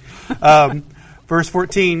forgive me. Verse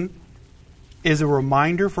 14 is a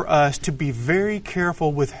reminder for us to be very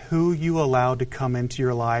careful with who you allow to come into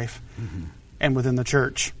your life and within the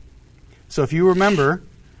church. So if you remember,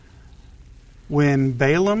 when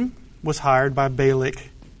Balaam was hired by Balak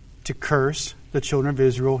to curse the children of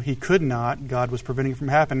Israel, he could not. God was preventing it from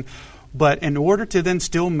happening. But in order to then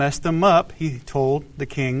still mess them up, he told the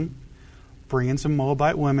king, bring in some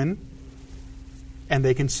Moabite women, and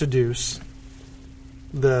they can seduce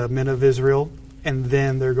the men of Israel, and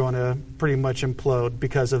then they're going to pretty much implode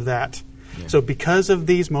because of that. Yeah. So because of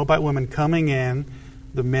these Moabite women coming in,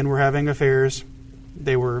 the men were having affairs.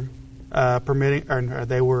 They were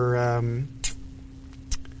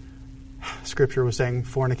Scripture was saying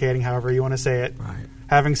fornicating, however you want to say it, right.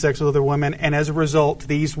 Having sex with other women, and as a result,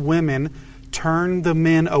 these women turned the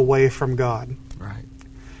men away from God. Right.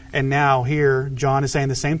 And now here, John is saying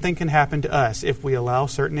the same thing can happen to us. If we allow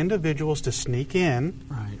certain individuals to sneak in,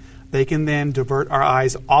 right. They can then divert our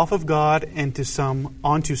eyes off of God and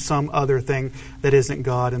onto some other thing that isn't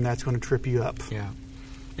God, and that's going to trip you up. Yeah.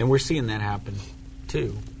 And we're seeing that happen,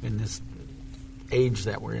 too, in this age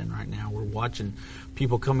that we're in right now. We're watching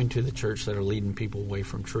people coming to the church that are leading people away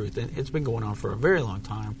from truth. And it's been going on for a very long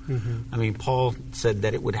time. I mean, Paul said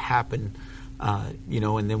that it would happen,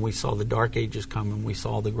 and then we saw the dark ages come and we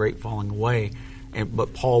saw the great falling away.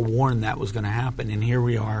 But Paul warned that was going to happen. And here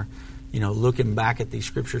we are, looking back at these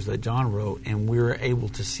scriptures that John wrote, and we're able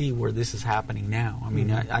to see where this is happening now. I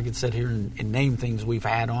mean, I could sit here and name things we've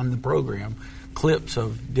had on the program, clips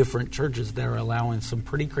of different churches that are allowing some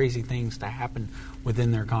pretty crazy things to happen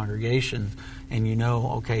within their congregation, and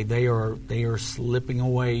they are slipping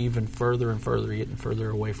away even further and further, getting further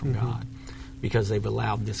away from God, because they've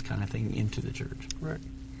allowed this kind of thing into the church. Right.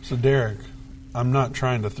 So, Derek, I'm not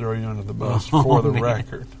trying to throw you under the bus for the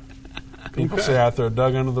record. People say I throw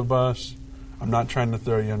Doug under the bus. I'm not trying to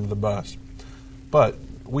throw you under the bus. But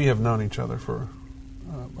we have known each other for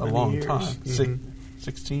a Many long years. time, Mhm.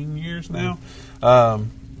 16 years now.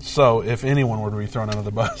 So if anyone were to be thrown under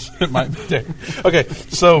the bus, it might be Derek. Okay,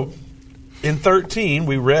 so in 13,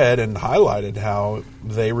 we read and highlighted how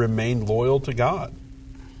they remained loyal to God.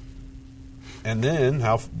 And then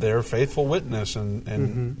how they're faithful witness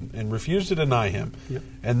and refuse to deny Him. Yep.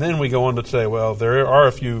 And then we go on to say, well, there are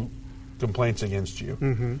a few complaints against you.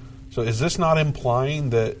 Mm-hmm. So is this not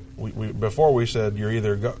implying that before we said you're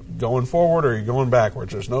either going forward or you're going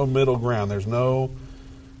backwards? There's no middle ground. There's no,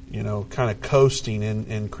 kind of coasting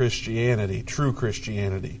in Christianity, true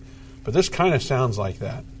Christianity. But this kind of sounds like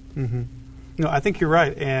that. Mm-hmm. No, I think you're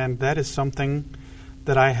right, and that is something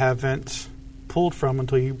that I haven't pulled from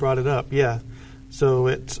until you brought it up. Yeah, so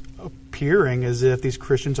it's appearing as if these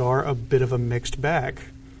Christians are a bit of a mixed bag,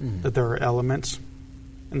 that there are elements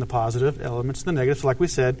in the positive, elements in the negative. So like we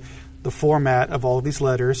said, the format of all of these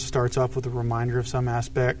letters starts off with a reminder of some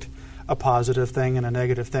aspect, a positive thing and a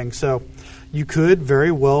negative thing. So you could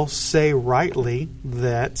very well say rightly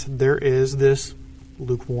that there is this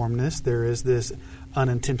lukewarmness, there is this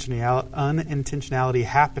unintentionality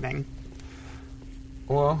happening.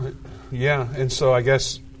 Well, yeah, and so I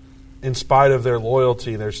guess in spite of their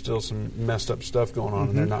loyalty, there's still some messed up stuff going on,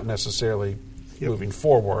 and they're not necessarily moving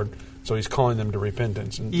forward. So he's calling them to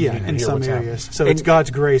repentance. And in some areas. So it's God's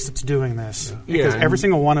grace that's doing this. Because every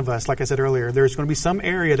single one of us, like I said earlier, there's going to be some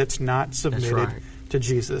area that's not submitted to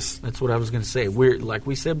Jesus. That's what I was going to say. We're, like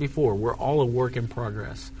we said before, we're all a work in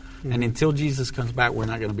progress. And until Jesus comes back, we're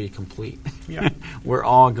not going to be complete. Yeah. We're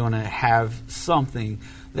all going to have something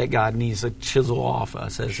that God needs to chisel off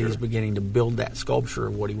us as He's beginning to build that sculpture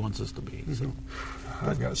of what He wants us to be. So.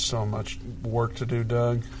 I've got so much work to do,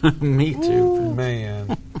 Doug. Me too.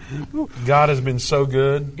 Man. God has been so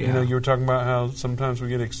good. Yeah. You were talking about how sometimes we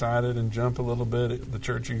get excited and jump a little bit at the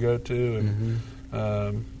church you go to.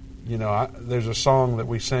 And, there's a song that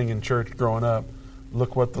we sang in church growing up.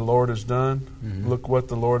 Look what the Lord has done. Look what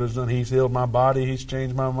the Lord has done. He's healed my body. He's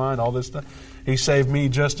changed my mind. All this stuff. He saved me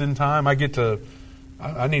just in time. I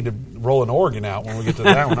need to roll an organ out when we get to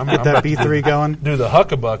that one. Get that B3 going. Do the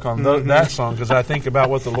huckabuck on that song because I think about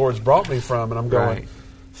what the Lord's brought me from, and I'm going,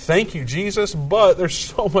 thank you, Jesus, but there's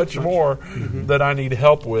so much more that I need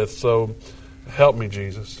help with. So help me,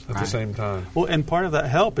 Jesus, at the same time. Well, and part of that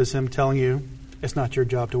help is Him telling you it's not your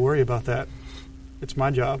job to worry about that. It's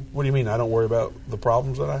my job. What do you mean? I don't worry about the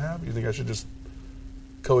problems that I have? You think I should just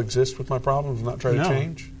coexist with my problems and not try to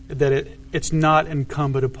change? That it's not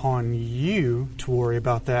incumbent upon you to worry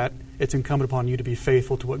about that. It's incumbent upon you to be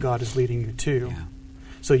faithful to what God is leading you to. Yeah.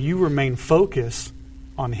 So you remain focused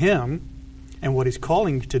on Him and what He's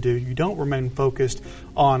calling you to do. You don't remain focused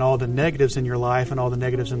on all the negatives in your life and all the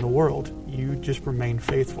negatives in the world. You just remain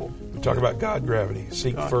faithful. We talk about God gravity.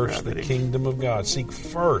 Seek first the kingdom of God. Seek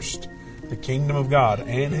first the kingdom of God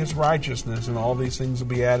and His righteousness, and all these things will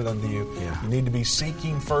be added unto you. Yeah. You need to be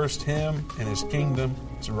seeking first Him and His kingdom,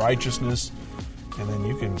 His righteousness, and then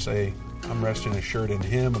you can say, I'm resting assured in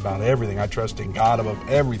Him about everything. I trust in God above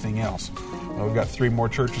everything else. Well, we've got 3 more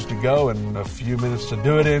churches to go and a few minutes to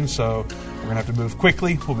do it in, so we're going to have to move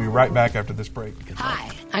quickly. We'll be right back after this break. Hi,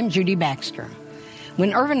 I'm Judy Baxter.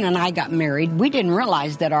 When Irvin and I got married, we didn't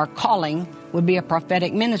realize that our calling would be a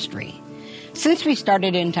prophetic ministry. Since we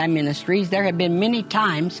started End Time Ministries, there have been many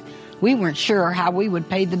times we weren't sure how we would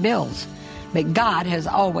pay the bills, but God has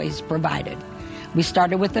always provided. We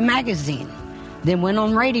started with a magazine, then went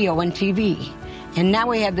on radio and TV, and now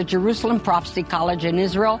we have the Jerusalem Prophecy College in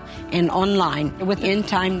Israel and online with End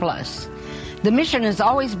Time Plus. The mission has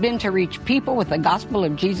always been to reach people with the gospel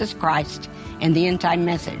of Jesus Christ and the end time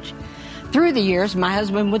message. Through the years, my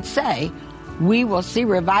husband would say, we will see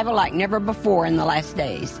revival like never before in the last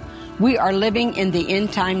days. We are living in the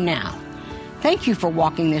end time now. Thank you for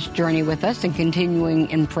walking this journey with us and continuing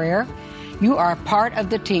in prayer. You are a part of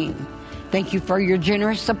the team. Thank you for your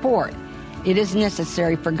generous support. It is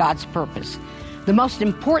necessary for God's purpose. The most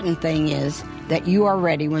important thing is that you are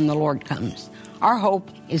ready when the Lord comes. Our hope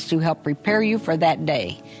is to help prepare you for that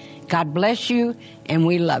day. God bless you, and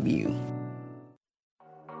we love you.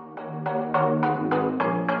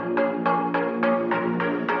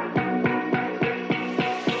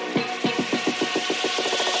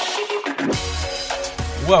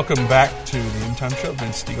 Welcome back to the End Time Show.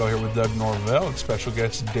 Vince Stegall here with Doug Norvell and special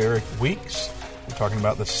guest Derek Weeks. We're talking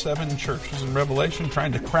about the 7 churches in Revelation,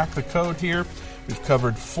 trying to crack the code here. We've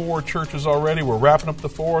covered 4 churches already. We're wrapping up the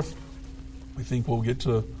 4th. We think we'll get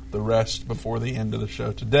to the rest before the end of the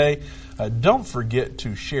show today. Don't forget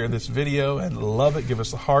to share this video and love it. Give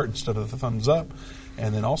us a heart instead of the thumbs up.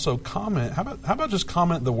 And then also comment. How about just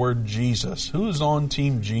comment the word Jesus? Who is on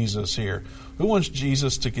Team Jesus here? Who wants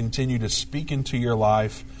Jesus to continue to speak into your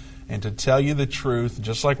life and to tell you the truth?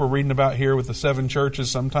 Just like we're reading about here with the 7 churches,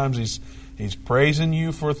 sometimes he's praising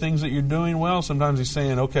you for things that you're doing well. Sometimes he's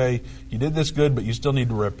saying, okay, you did this good, but you still need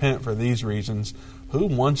to repent for these reasons. Who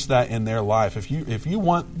wants that in their life? If you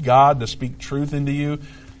want God to speak truth into you,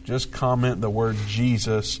 just comment the word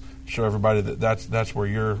Jesus. Show everybody that's where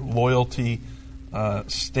your loyalty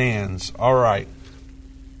stands. All right.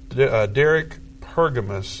 Derek,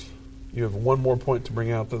 Pergamos, you have one more point to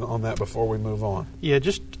bring out on that before we move on. Yeah,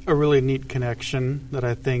 just a really neat connection that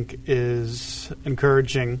I think is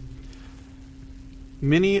encouraging.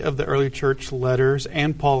 Many of the early church letters,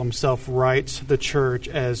 and Paul himself writes the church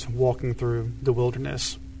as walking through the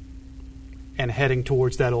wilderness and heading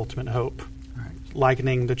towards that ultimate hope.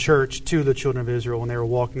 Likening the church to the children of Israel when they were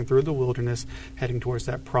walking through the wilderness, heading towards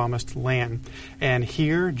that promised land. And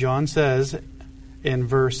here, John says in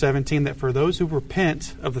verse 17 that for those who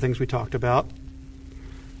repent of the things we talked about,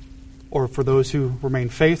 or for those who remain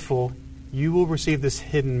faithful, you will receive this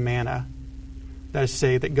hidden manna. That is to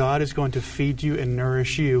say that God is going to feed you and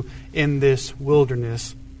nourish you in this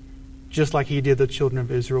wilderness, just like He did the children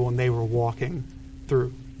of Israel when they were walking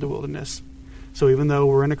through the wilderness. So even though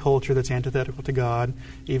we're in a culture that's antithetical to God,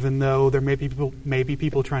 even though there may be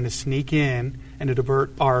people trying to sneak in and to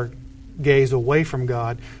divert our gaze away from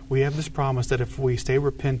God, we have this promise that if we stay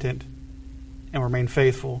repentant and remain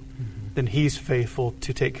faithful, then He's faithful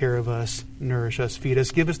to take care of us, nourish us, feed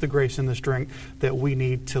us, give us the grace and the strength that we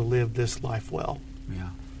need to live this life well. Yeah.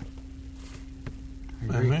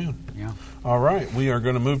 Amen. Yeah. All right. We are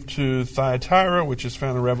going to move to Thyatira, which is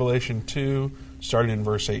found in Revelation 2, starting in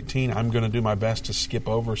verse 18. I'm going to do my best to skip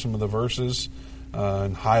over some of the verses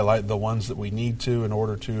and highlight the ones that we need to in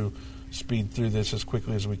order to speed through this as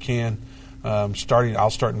quickly as we can. I'll start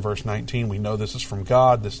in verse 19. We know this is from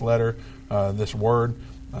God, this letter, this word.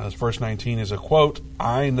 Verse 19 is a quote,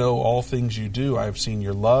 "I know all things you do. I have seen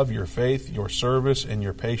your love, your faith, your service, and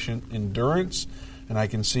your patient endurance, and I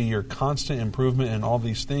can see your constant improvement in all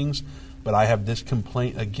these things, but I have this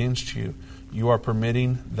complaint against you. You are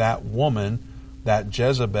permitting that woman, that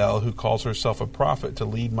Jezebel, who calls herself a prophet, to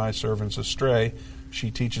lead my servants astray. She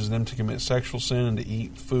teaches them to commit sexual sin and to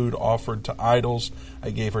eat food offered to idols.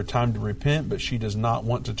 I gave her time to repent, but she does not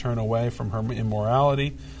want to turn away from her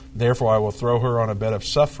immorality. Therefore I will throw her on a bed of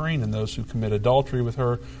suffering, and those who commit adultery with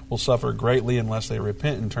her will suffer greatly unless they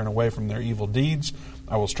repent and turn away from their evil deeds.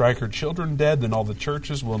 I will strike her children dead, then all the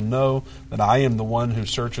churches will know that I am the one who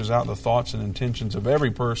searches out the thoughts and intentions of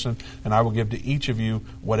every person, and I will give to each of you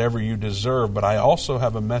whatever you deserve. But I also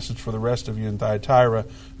have a message for the rest of you in Thyatira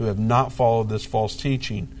who have not followed this false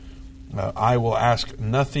teaching. I will ask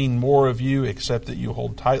nothing more of you except that you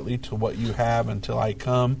hold tightly to what you have until I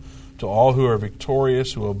come. To all who are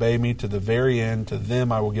victorious, who obey me to the very end, to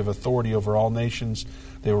them I will give authority over all nations.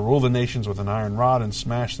 They will rule the nations with an iron rod and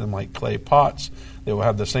smash them like clay pots. They will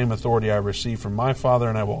have the same authority I received from my Father,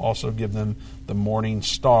 and I will also give them the morning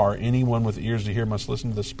star. Anyone with ears to hear must listen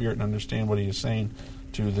to the Spirit and understand what He is saying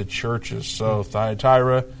to the churches." So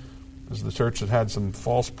Thyatira is the church that had some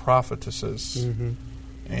false prophetesses.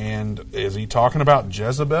 And is he talking about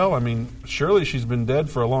Jezebel? I mean, surely she's been dead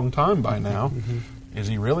for a long time by now. Is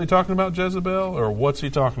he really talking about Jezebel, or what's he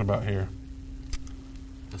talking about here?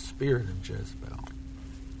 The spirit of Jezebel.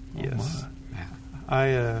 Yes.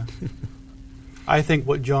 I think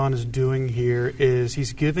what John is doing here is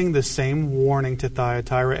he's giving the same warning to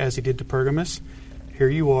Thyatira as he did to Pergamos. Here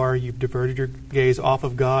you are, you've diverted your gaze off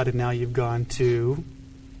of God, and now you've gone to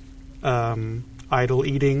idol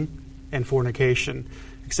eating and fornication.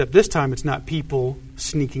 Except this time it's not people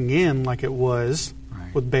sneaking in like it was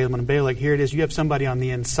with Balaam and Balak. Here it is, you have somebody on the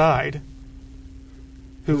inside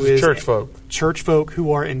who is church folk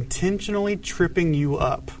who are intentionally tripping you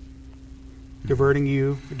up, diverting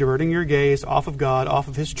your gaze off of God, off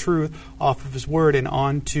of His truth, off of His word, and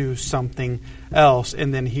onto something else.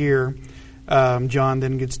 And then here, John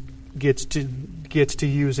then gets to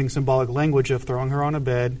using symbolic language of throwing her on a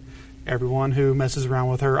bed. Everyone who messes around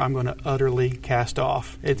with her, I'm going to utterly cast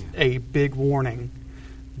off. It's a big warning.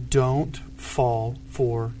 Don't fall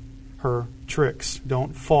for her tricks.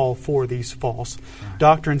 Don't fall for these false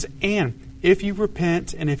doctrines. And if you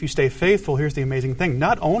repent and if you stay faithful, here's the amazing thing.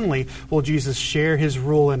 Not only will Jesus share His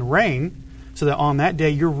rule and reign, so that on that day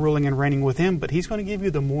you're ruling and reigning with Him, but He's going to give you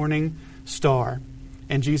the morning star.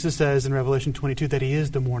 And Jesus says in Revelation 22 that He is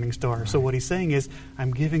the morning star. So what He's saying is,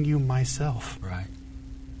 I'm giving you myself.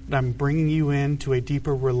 And I'm bringing you into a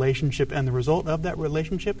deeper relationship, and the result of that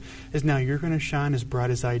relationship is now you're going to shine as bright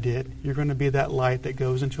as I did. You're going to be that light that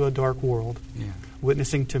goes into a dark world,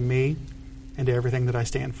 witnessing to me and to everything that I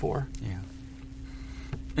stand for. Yeah.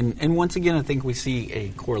 And once again, I think we see a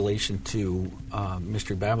correlation to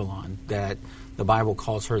Mystery Babylon, that the Bible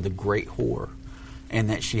calls her the great whore, and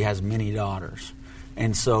that she has many daughters.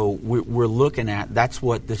 And so we're looking at, that's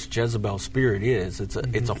what this Jezebel spirit is. It's a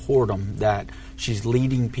whoredom that she's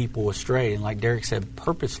leading people astray. And like Derek said,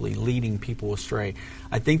 purposely leading people astray.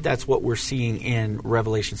 I think that's what we're seeing in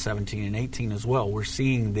Revelation 17 and 18 as well. We're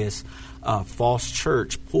seeing this false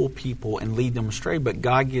church pull people and lead them astray. But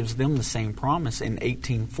God gives them the same promise in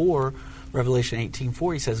 18:4, Revelation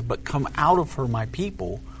 18:4. He says, "But come out of her, my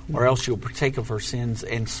people, or else you'll partake of her sins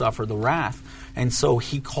and suffer the wrath." And so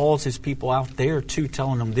he calls his people out there too,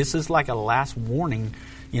 telling them this is like a last warning.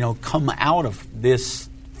 Come out of this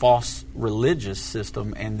false religious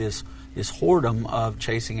system and this whoredom of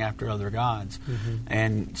chasing after other gods.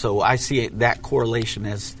 And so I see that correlation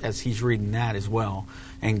as he's reading that as well.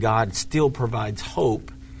 And God still provides hope,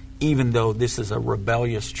 even though this is a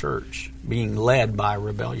rebellious church being led by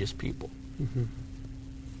rebellious people.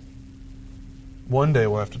 One day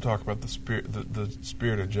we'll have to talk about the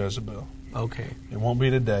spirit of Jezebel. Okay. It won't be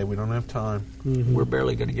today. We don't have time. We're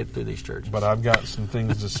barely going to get through these churches. But I've got some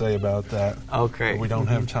things to say about that. Okay. That we don't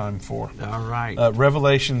have time for. All right.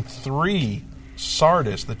 Revelation 3,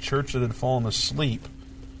 Sardis, the church that had fallen asleep.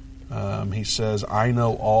 He says, "I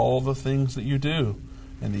know all the things that you do,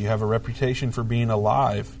 and that you have a reputation for being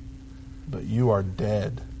alive, but you are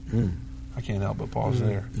dead." I can't help but pause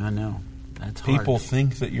there. I know. That's hard. People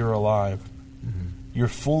think that you're alive. You're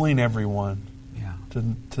fooling everyone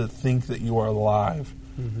to think that you are alive,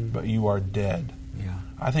 but you are dead. Yeah.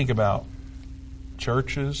 I think about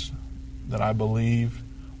churches that I believe,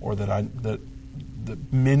 or that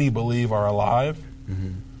many believe are alive.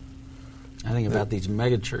 I think about these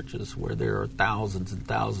mega churches where there are thousands and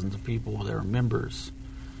thousands of people that are members,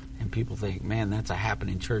 and people think, "Man, that's a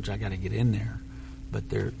happening church. I got to get in there," but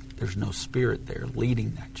there's no spirit there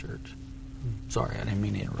leading that church. Sorry, I didn't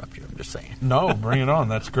mean to interrupt you. I'm just saying. No, bring it on.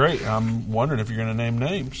 That's great. I'm wondering if you're going to name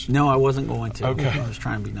names. No, I wasn't going to. Okay. I was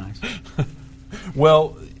trying to be nice.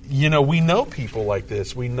 Well, we know people like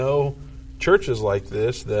this. We know churches like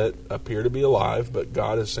this that appear to be alive, but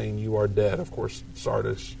God is saying you are dead. Of course,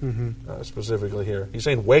 Sardis specifically here. He's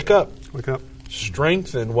saying, wake up. Wake up.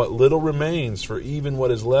 Strengthen what little remains, for even what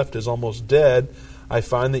is left is almost dead. I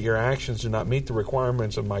find that your actions do not meet the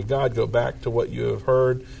requirements of my God. Go back to what you have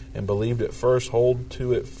heard and believed at first. Hold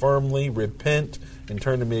to it firmly. Repent and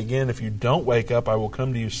turn to me again. If you don't wake up, I will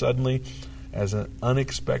come to you suddenly, as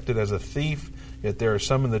unexpected as a thief. Yet there are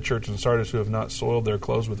some in the church in Sardis who have not soiled their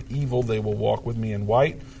clothes with evil. They will walk with me in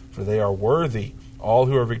white, for they are worthy. All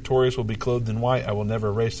who are victorious will be clothed in white. I will never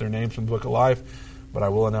erase their names from the book of life, but I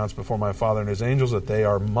will announce before my Father and his angels that they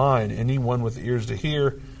are mine. Anyone with ears to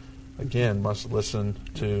hear, again, must listen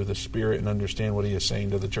to the Spirit and understand what he is saying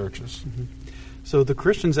to the churches. So the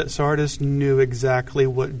Christians at Sardis knew exactly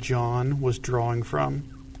what John was drawing from.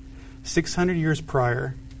 600 years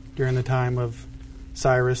prior, during the time of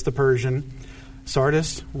Cyrus the Persian,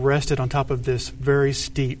 Sardis rested on top of this very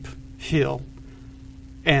steep hill.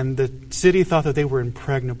 And the city thought that they were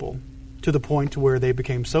impregnable, to the point to where they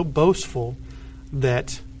became so boastful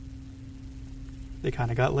that they kind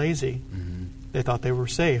of got lazy. They thought they were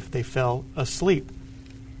safe. They fell asleep.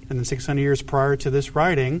 And then 600 years prior to this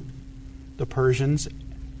writing, the Persians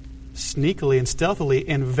sneakily and stealthily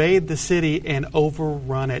invade the city and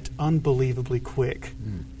overrun it unbelievably quick.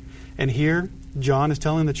 And here, John is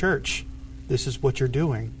telling the church, this is what you're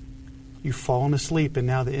doing. You've fallen asleep, and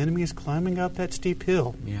now the enemy is climbing up that steep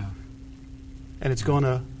hill. And it's going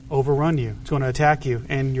to overrun you. It's going to attack you,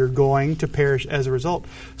 and you're going to perish as a result.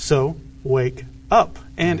 So, wake up.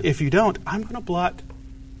 And if you don't, I'm going to blot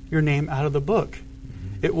your name out of the book.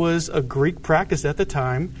 It was a Greek practice at the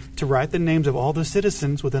time to write the names of all the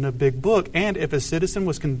citizens within a big book. And if a citizen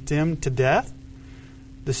was condemned to death,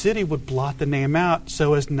 the city would blot the name out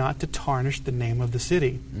so as not to tarnish the name of the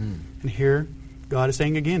city. And here, God is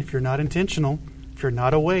saying again, if you're not intentional, if you're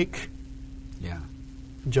not awake,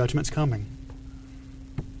 judgment's coming.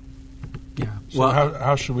 So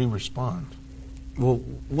how should we respond? Well,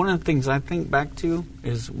 one of the things I think back to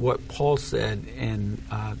is what Paul said in,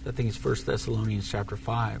 I think it's 1 Thessalonians chapter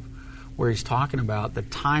 5, where he's talking about the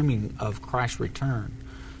timing of Christ's return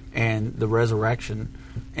and the resurrection.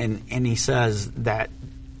 And he says that,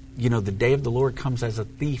 the day of the Lord comes as a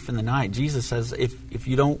thief in the night. Jesus says, if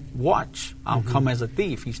you don't watch, I'll come as a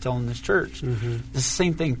thief. He's telling this church. It's the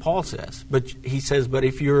same thing Paul says. But he says, but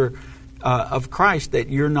if you're of Christ, that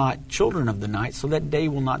you're not children of the night, so that day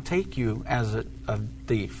will not take you as a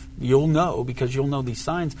thief. You'll know, because you'll know these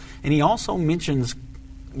signs. And he also mentions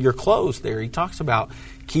your clothes there. He talks about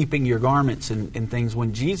keeping your garments and things.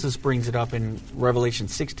 When Jesus brings it up in Revelation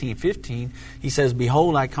 16:15, he says,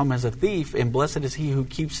 "Behold, I come as a thief, and blessed is he who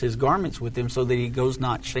keeps his garments with him, so that he goes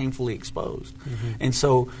not shamefully exposed." And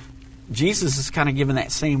so Jesus is kind of giving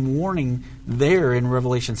that same warning there in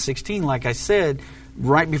Revelation 16. Like I said,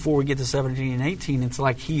 right before we get to 17 and 18, it's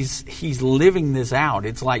like he's living this out.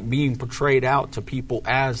 It's like being portrayed out to people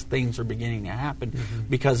as things are beginning to happen.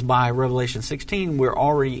 Because by Revelation 16, we're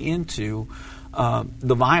already into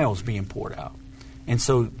the vials being poured out. And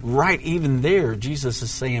so right even there, Jesus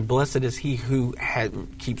is saying, blessed is he who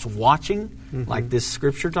keeps watching, like this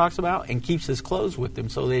scripture talks about, and keeps his clothes with him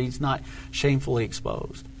so that he's not shamefully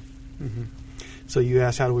exposed. So you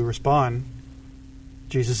ask, how do we respond?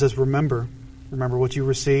 Jesus says, remember what you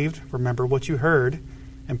received, remember what you heard,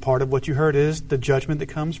 and part of what you heard is the judgment that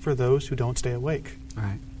comes for those who don't stay awake. All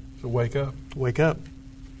right. So wake up. Wake up.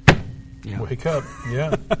 Yeah. Wake up.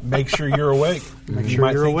 Yeah. Make sure you're awake. Make you sure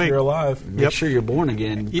might you're think awake. you're alive. Make sure you're born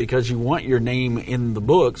again, because you want your name in the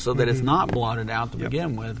book so that it's not blotted out to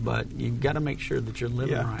begin with, but you've got to make sure that you're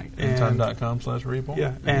living right. Endtime.com/reborn.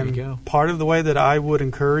 Yeah. There you go. And part of the way that I would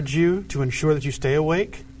encourage you to ensure that you stay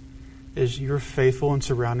awake is you're faithful in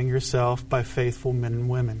surrounding yourself by faithful men and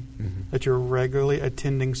women. That you're regularly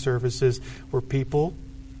attending services where people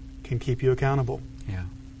can keep you accountable. Yeah.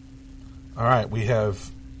 All right, we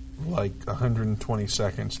have like 120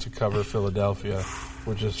 seconds to cover Philadelphia,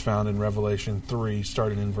 which is found in Revelation 3,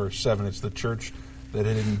 starting in verse 7. It's the church that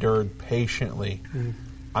had endured patiently.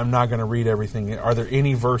 I'm not going to read everything. Are there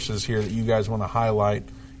any verses here that you guys want to highlight?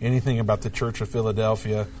 Anything about the church of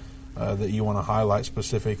Philadelphia that you want to highlight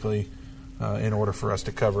specifically in order for us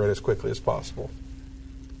to cover it as quickly as possible?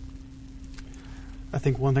 I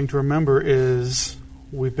think one thing to remember is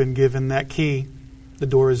we've been given that key. The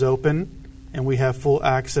door is open, and we have full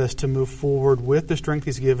access to move forward with the strength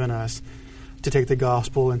he's given us to take the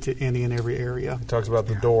gospel into any and every area. He talks about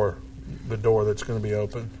the door that's going to be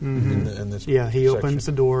open in this he section. opens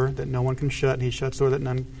the door that no one can shut, and he shuts the door that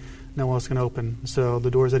no one else can open. So the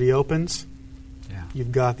doors that he opens,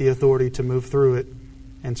 you've got the authority to move through it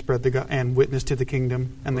and spread and witness to the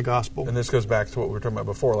kingdom and the gospel. And this goes back to what we were talking about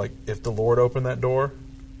before. Like, if the Lord opened that door,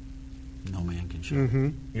 no man can shut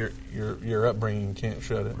it. Your upbringing can't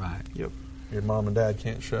shut it. Right. Yep. Your mom and dad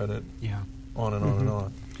can't shut it. Yeah. On and on and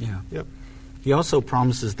on. Yeah. Yep. He also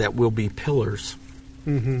promises that we'll be pillars.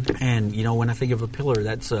 And, when I think of a pillar,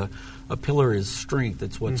 that's a pillar is strength.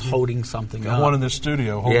 It's what's holding something up. One in the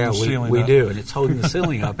studio holding the ceiling up. We do, and it's holding the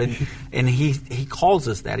ceiling up. And he calls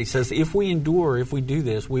us that. He says, if we endure, if we do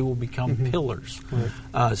this, we will become pillars.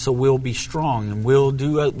 Right. So we'll be strong, and we'll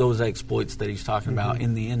do those exploits that he's talking about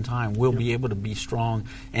in the end time. We'll be able to be strong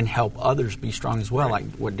and help others be strong as well, like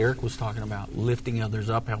what Derek was talking about, lifting others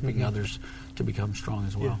up, helping others to become strong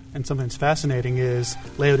as well. Yeah. And something that's fascinating is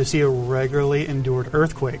Laodicea regularly endured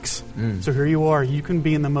earthquakes. So here you are. You can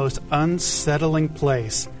be in the most unsettling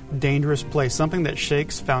place, dangerous place, something that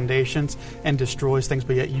shakes foundations and destroys things,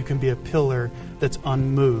 but yet you can be a pillar that's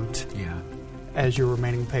unmoved as you're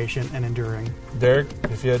remaining patient and enduring. Derek,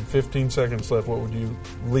 if you had 15 seconds left, what would you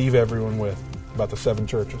leave everyone with about the 7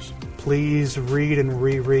 churches? Please read and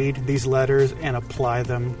reread these letters and apply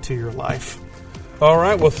them to your life. All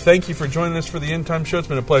right. Well, thank you for joining us for the End Time Show. It's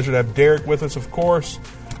been a pleasure to have Derek with us, of course.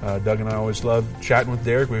 Doug and I always love chatting with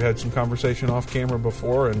Derek. We've had some conversation off camera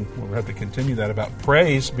before, and we'll have to continue that about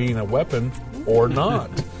praise being a weapon or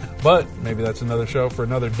not. But maybe that's another show for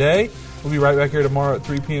another day. We'll be right back here tomorrow at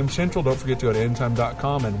 3 p.m. Central. Don't forget to go to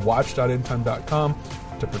endtime.com and watch.endtime.com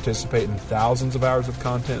to participate in thousands of hours of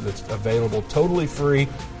content that's available totally free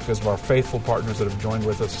because of our faithful partners that have joined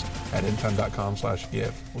with us at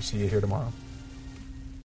endtime.com/give. We'll see you here tomorrow.